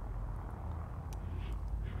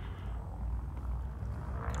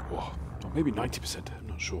 Oh, or maybe 90%. I'm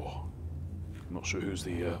not sure. I'm not sure who's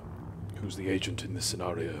the agent in this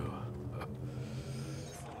scenario. 4,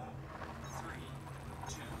 3,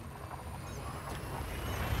 2,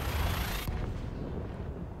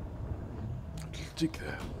 Dig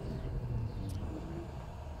there.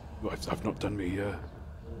 Well, I've not done me. Hang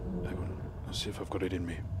on. Let's see if I've got it in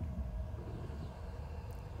me.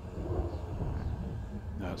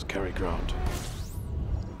 No, it's carry ground.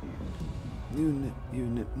 Unit.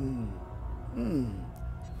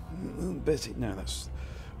 Betty. No, that's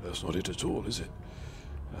not it at all, is it?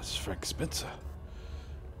 That's Frank Spencer.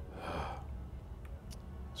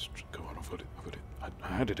 Go on, I've got it. I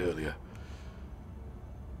had it earlier.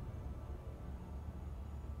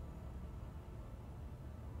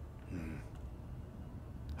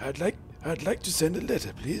 I'd like to send a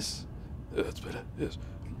letter, please. That's better. Yes.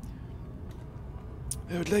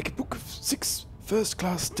 I would like a book of 6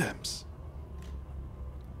 first-class stamps.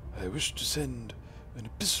 I wish to send an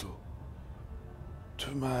epistle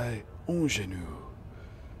to my ingénue.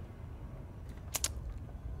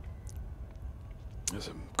 There's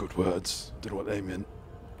some good words. Don't know what they meant.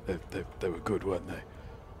 They were good, weren't they?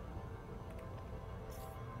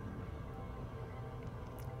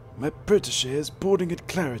 My protege is boarding at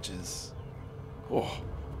Claridge's. Oh,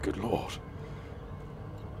 good lord.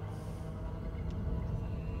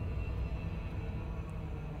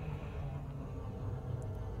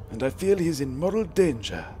 And I feel he's in moral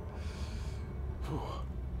danger. Whew.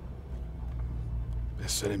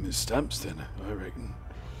 Best send him his stamps then, I reckon.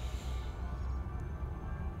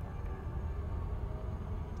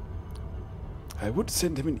 I would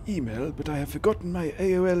send him an email, but I have forgotten my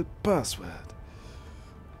AOL password.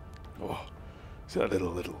 Oh, see that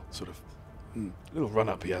little sort of little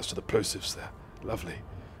run-up he has to the plosives there. Lovely,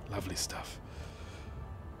 lovely stuff.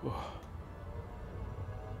 Oh.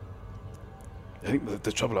 I think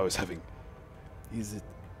the trouble I was having is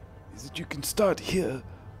that you can start here,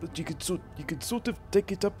 but you could sort of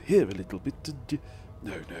take it up here a little bit.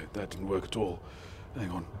 No, that didn't work at all. Hang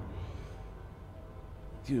on.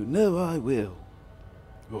 You know I will.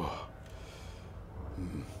 Oh.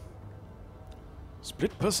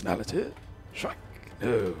 Split personality? Shrike?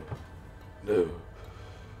 No. No.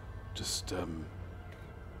 Just,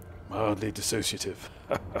 mildly dissociative.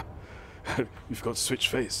 You've got switch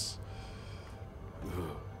face.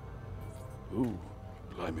 Ooh,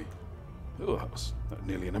 blimey. Oh, that was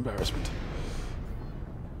nearly an embarrassment.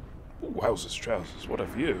 Ooh, wowzers, trousers, what a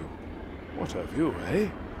view. What a view, eh?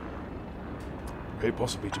 Very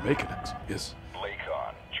possibly Jamaican accent, yes.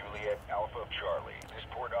 Lakon, Juliet Alpha Charlie. This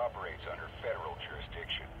port operates under federal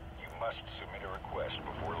jurisdiction. You must submit a request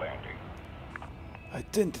before landing. I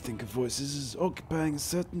tend to think of voices as occupying a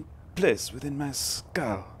certain place within my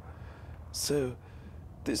skull. So,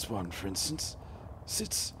 this one, for instance,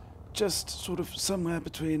 sits just sort of somewhere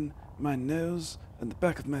between my nose and the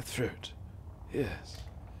back of my throat. Yes.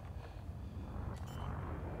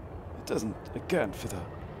 It doesn't account for the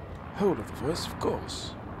whole of the voice, of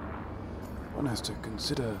course. One has to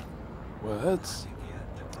consider words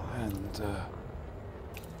and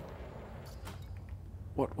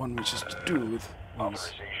what one wishes to do with one's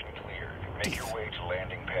Authorization cleared. Make teeth, your way to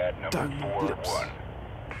landing pad number tongue, lips. 4-1.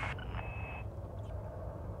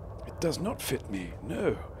 It does not fit me,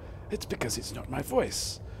 no. It's because it's not my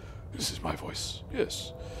voice. This is my voice,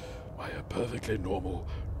 yes. My perfectly normal,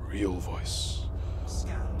 real voice.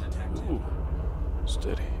 Scan detected. Ooh,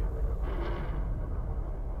 steady.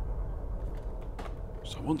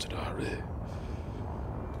 Someone's in a hurry.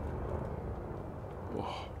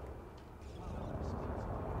 Oh.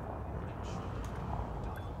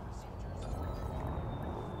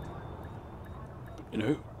 You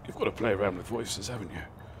know, you've got to play around with voices, haven't you?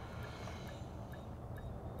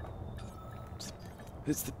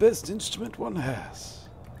 It's the best instrument one has.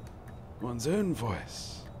 One's own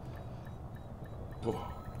voice. Oh.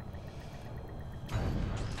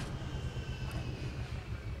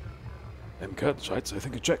 M. Kurtz writes, I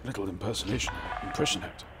think a Jack Lyttle impression act.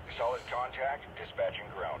 Solid contact, dispatching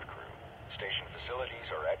ground crew. Station facilities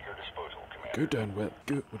are at your disposal, Commander.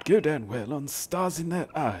 Would go down well on Stars in Their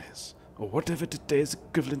Eyes, or whatever today's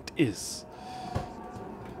equivalent is.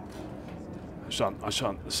 I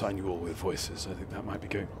shan't assign you all with voices. I think that might be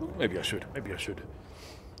going. Maybe I should.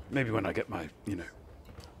 Maybe when I get my,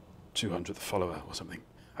 200th follower or something.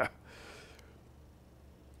 Ha.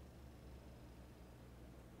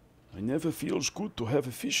 I never feels good to have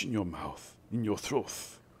a fish in your mouth, in your throat.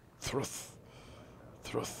 Throth.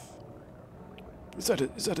 Is that a?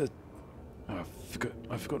 Oh,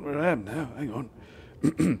 I've forgotten where I am now. Hang on.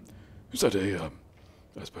 Is that a?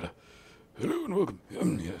 That's better. Hello and welcome.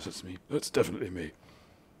 Yes, that's me. That's definitely me.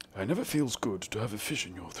 I never feels good to have a fish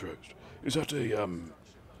in your throat. Is that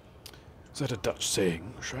a Dutch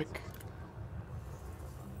saying, Shrike?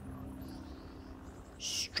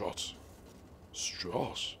 Strot. I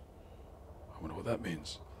wonder what that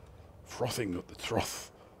means. Frothing at the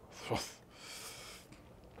trough. Froth.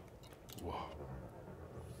 Whoa.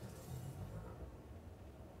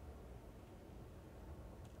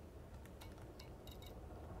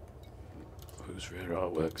 Whose rare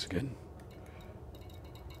artworks again?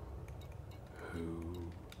 Oh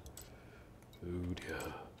dear.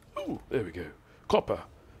 Oh, there we go. Copper.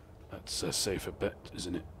 That's a safer bet,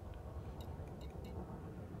 isn't it?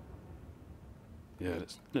 Yeah,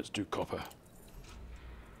 let's do copper.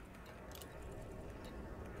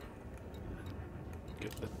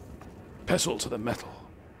 Get the pestle to the metal.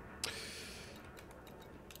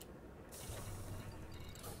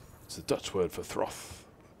 It's the Dutch word for froth,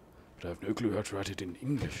 but I have no clue how to write it in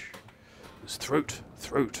English. It's throat,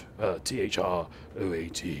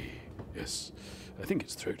 T-H-R-O-A-T. Yes, I think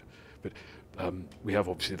it's throat, but we have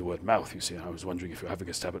obviously the word mouth, you see, and I was wondering if you're having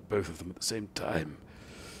a stab at both of them at the same time.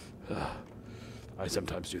 I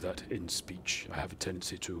sometimes do that in speech. I have a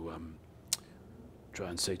tendency to try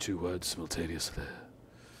and say two words simultaneously.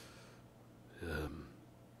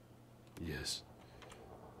 Yes.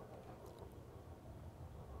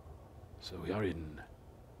 So we are in...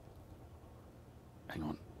 Hang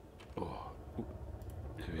on. Oh, ooh,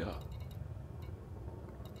 here we are.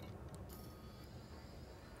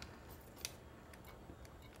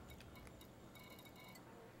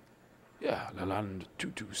 Yeah, La Land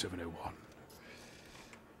 22701.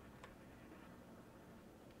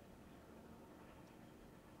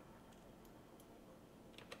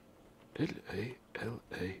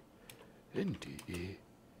 L-A-L-A-N-D-E.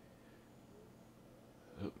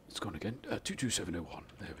 Oh, it's gone again. 22701.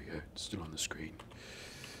 There we go. It's still on the screen.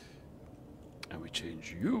 And we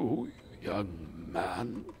change you, young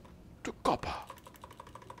man, to copper.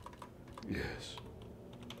 Yes.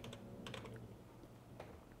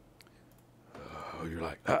 How you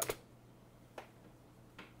like that?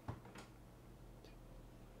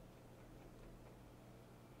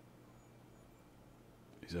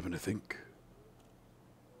 He's having a think.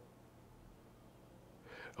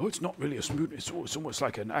 Oh, it's not really a smooth. It's almost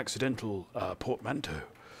like an accidental portmanteau.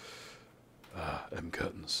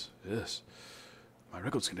 Curtains. Yes. My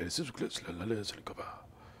records contain the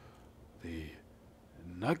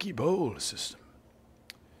Nagi Bowl system.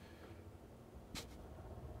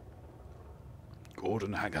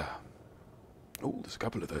 Gordon Hanger. Oh, there's a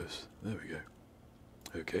couple of those. There we go.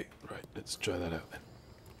 Okay, right. Let's try that out then.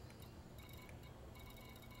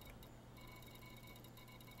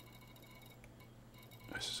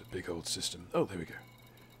 This is a big old system. Oh, there we go.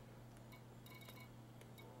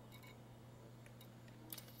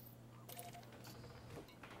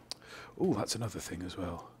 Oh, that's another thing as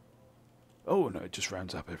well. Oh, no, it just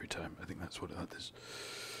rounds up every time. I think that's what that is.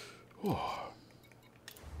 Oh.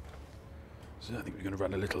 So I think we're going to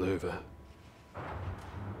run a little over.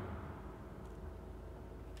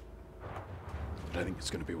 But I think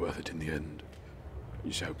it's going to be worth it in the end.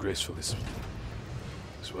 You see how graceful this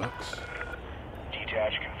works?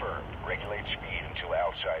 Detach confirmed. Regulate speed until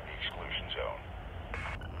outside the exclusion zone.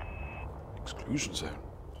 Exclusion zone.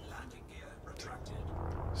 Landing gear retracted.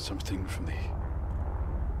 Something from the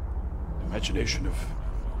imagination of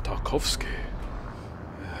Tarkovsky.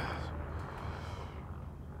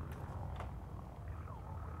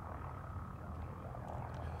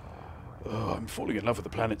 Oh, I'm falling in love with the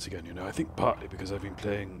planets again, you know. I think partly because I've been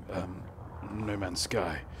playing No Man's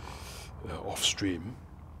Sky off stream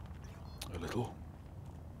a little.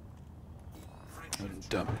 And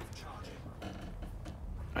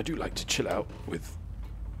I do like to chill out with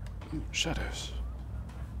shadows.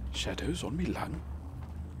 Shadows on me lung.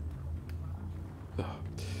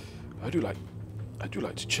 I do like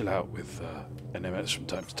to chill out with NMS from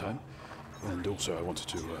time to time, and also I wanted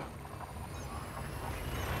to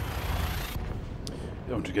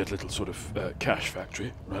get a little sort of cache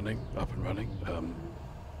factory up and running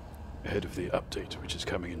ahead of the update, which is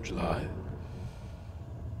coming in July.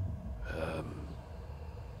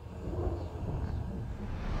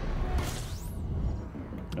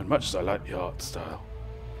 And much as I like the art style,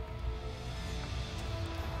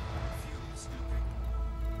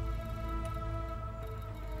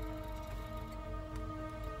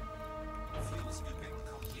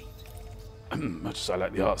 much as I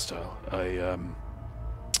like the art style, I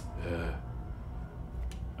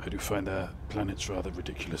do find their planets rather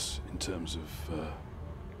ridiculous in terms of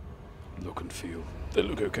look and feel. They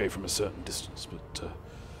look okay from a certain distance, but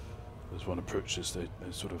as one approaches, they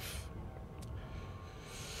sort of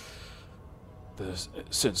the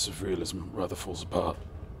sense of realism rather falls apart.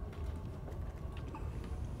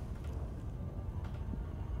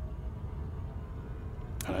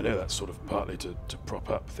 And I know that's sort of partly to prop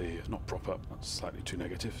up the, not prop up, that's slightly too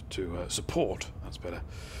negative, to support, that's better,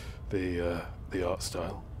 the art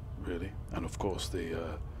style, really. And of course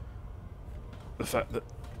the fact that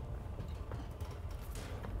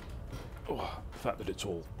it's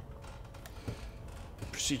all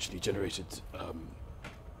procedurally generated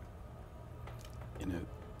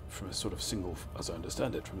from a sort of single, as I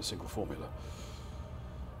understand it, from a single formula.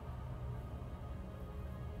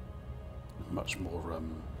 Much more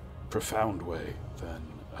profound way than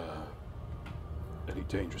Elite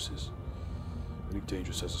Dangerous is. Elite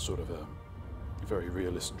Dangerous has a sort of a very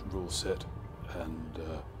realist rule set, and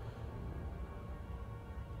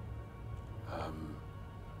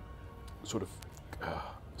sort of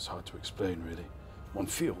it's hard to explain really. One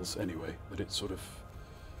feels anyway that it's sort of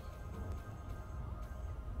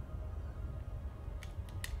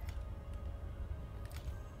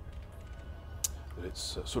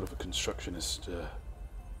it's sort of a constructionist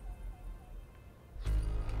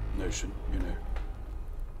notion, you know.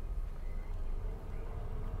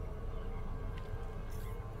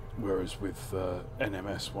 Whereas with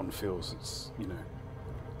NMS, one feels it's, you know,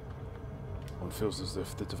 one feels as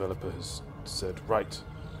if the developer has said, right,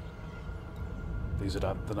 these are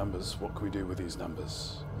the numbers, what can we do with these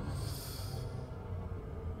numbers?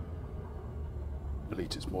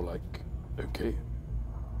 Elite is more like, okay,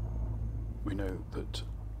 we know that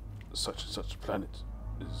such and such a planet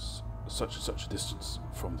is such and such a distance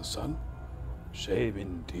from the sun. Shame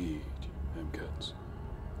indeed, Curtains.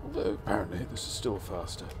 Although apparently this is still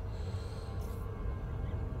faster.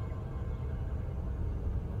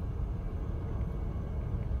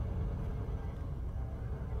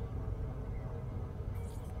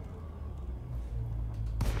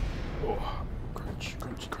 Oh, crunch,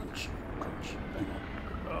 crunch, crunch, crunch. Hang on.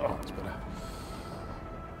 Oh, that's better.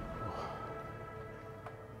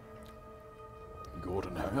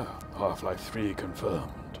 Gordon Hanger, Half-Life 3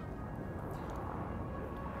 confirmed.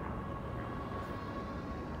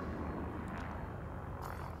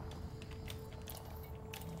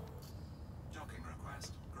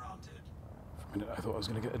 was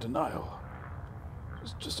going to get a denial. It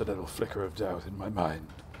was just a little flicker of doubt in my mind.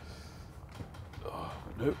 Oh,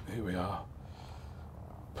 but no, here we are.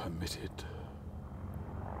 Permitted.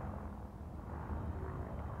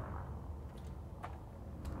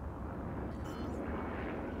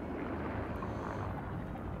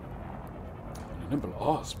 On a nimble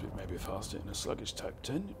asp, it may be faster. In a sluggish Type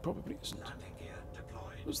 10, it probably isn't. Landing gear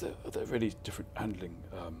deployed. Are there really different handling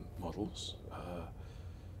models?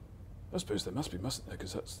 I suppose there must be, mustn't there?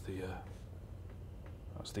 Because that's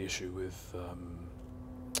the issue with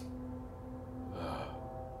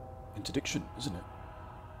interdiction, isn't it?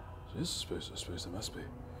 So yes, I suppose there must be.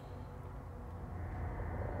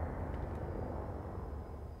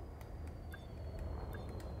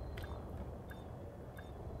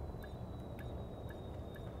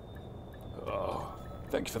 Oh,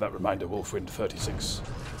 thank you for that reminder, Wolfwind 36.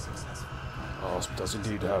 Asp does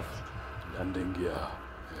indeed have landing gear.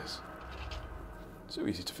 Yes. So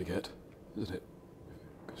easy to forget, isn't it?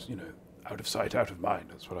 Because, you know, out of sight, out of mind,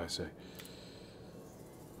 that's what I say.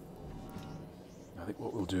 I think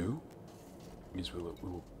what we'll do is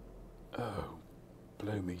we'll oh,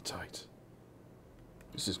 blow me tight.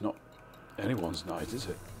 This is not anyone's night, is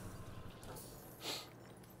it?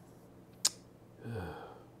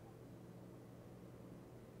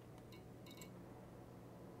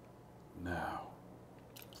 Now,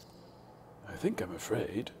 I think I'm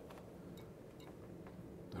afraid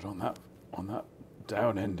that on that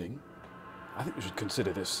down ending, I think we should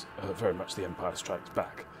consider this very much the Empire Strikes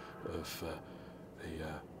Back of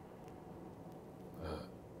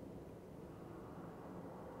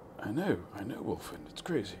I know, Wolfwind, it's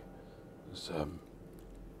crazy. There's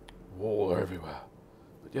wall everywhere.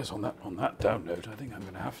 But yes, on that down note, I think I'm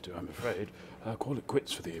going to have to, I'm afraid, call it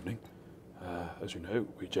quits for the evening. As you know,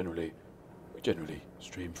 we generally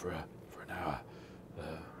stream for an hour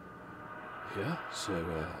here, so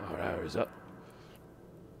our hour is up.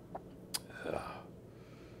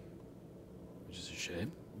 Which is a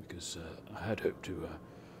shame, because I had hoped to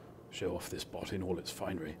show off this bot in all its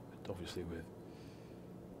finery, but obviously with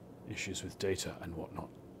issues with data and whatnot,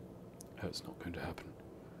 it's not going to happen.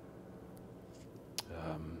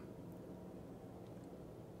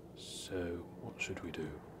 So what should we do?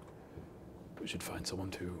 We should find someone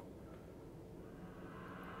to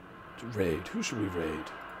raid. Who should we raid?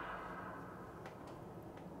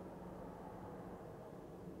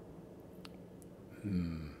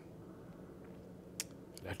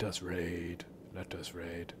 Let us raid. Let us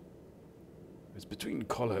raid. It's between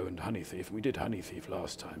Collo and Honey Thief, and we did Honey Thief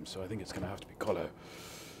last time, so I think it's going to have to be Collo.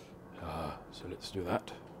 So let's do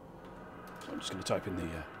that. So I'm just going to type in the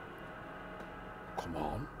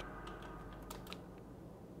command.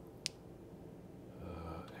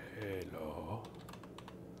 Hello,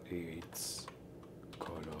 it's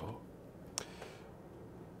Collo.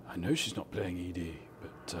 I know she's not playing ED,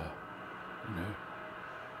 but you know,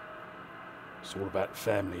 it's all about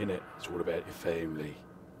family, innit? It's all about your family.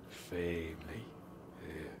 Family.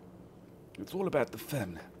 Yeah. It's all about the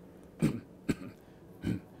family.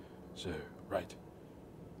 So, right.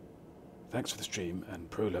 Thanks for the stream and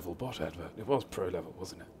pro-level bot advert. It was pro-level,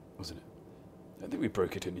 wasn't it? Wasn't it? I think we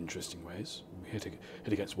broke it in interesting ways. We hit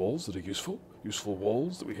against walls that are useful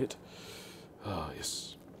walls that we hit. Ah,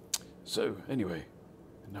 yes. So, anyway,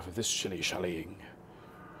 enough of this shilly-shallying.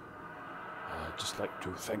 I'd just like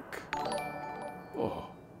to thank... Oh.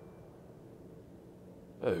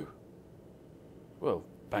 Well,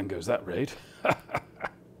 bang goes that raid.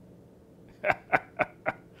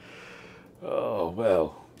 Oh,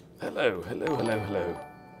 well. Hello.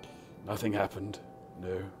 Nothing happened.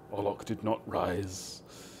 No, Orlok did not rise.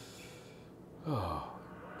 Oh,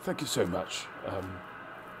 thank you so much,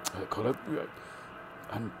 Colin.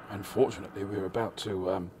 Unfortunately, we're about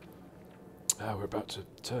to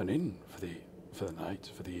turn in for the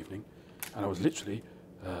night, for the evening, and I was literally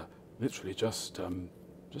just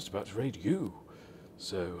about to raid you.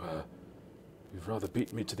 So you've rather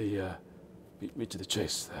beat me to the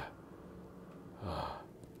chase there.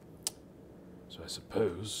 So I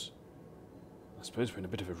suppose we're in a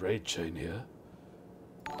bit of a raid chain here,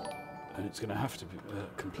 and it's going to have to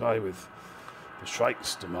comply with the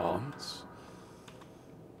Shrike's demands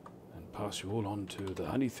and pass you all on to the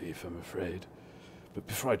Honey Thief, I'm afraid. But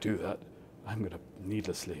before I do that, I'm going to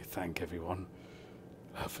needlessly thank everyone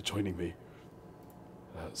for joining me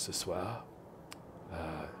ce soir.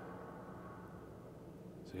 So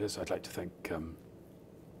yes, I'd like to thank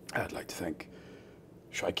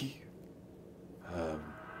Shrikey.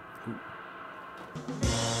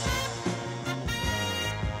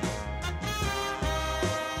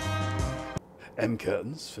 M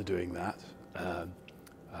Curtains for doing that.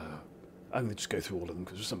 I'm going to just go through all of them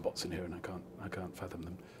because there's some bots in here and I can't fathom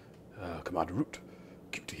them. Commander Root,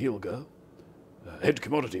 cute to heal girl. Head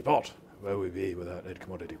commodity bot. Where would we be without head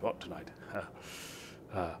commodity bot tonight?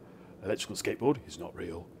 Electrical skateboard is not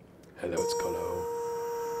real. Hello, it's Colo.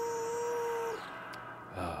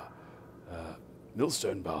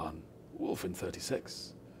 Millstone Barn, Wolfen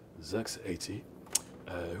 36, Zex 80.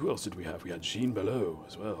 Who else did we have? We had Jean Below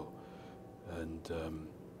as well. And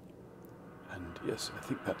yes, I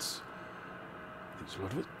think that's a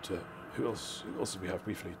lot of it. Who else did we have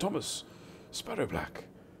briefly? Thomas, Sparrow Black,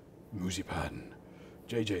 Musipan,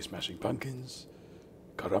 JJ Smashing Pumpkins,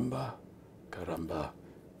 Caramba,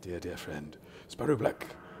 dear friend, Sparrow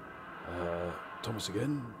Black, Thomas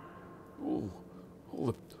again.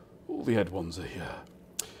 All the Ed ones are here.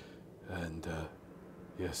 And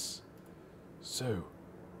yes, so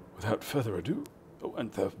without further ado, oh,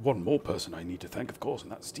 and there's one more person I need to thank, of course,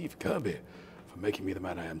 and that's Steve Kirby for making me the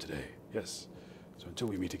man I am today. Yes. So until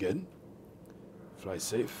we meet again, fly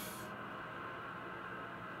safe,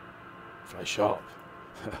 fly sharp.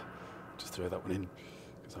 Just throw that one in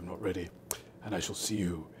because I'm not ready. And I shall see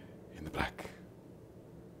you in the black.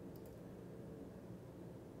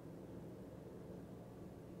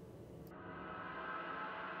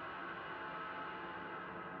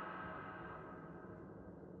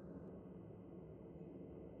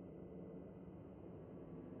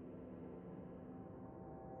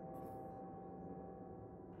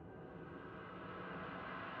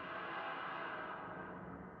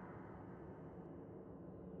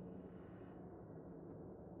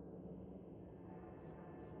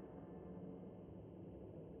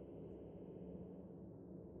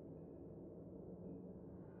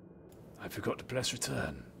 I forgot to press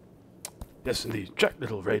return. Yes, indeed. Jack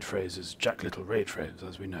Little raid phrase is Jack Little raid phrase,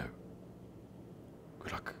 as we know.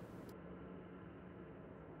 Good luck.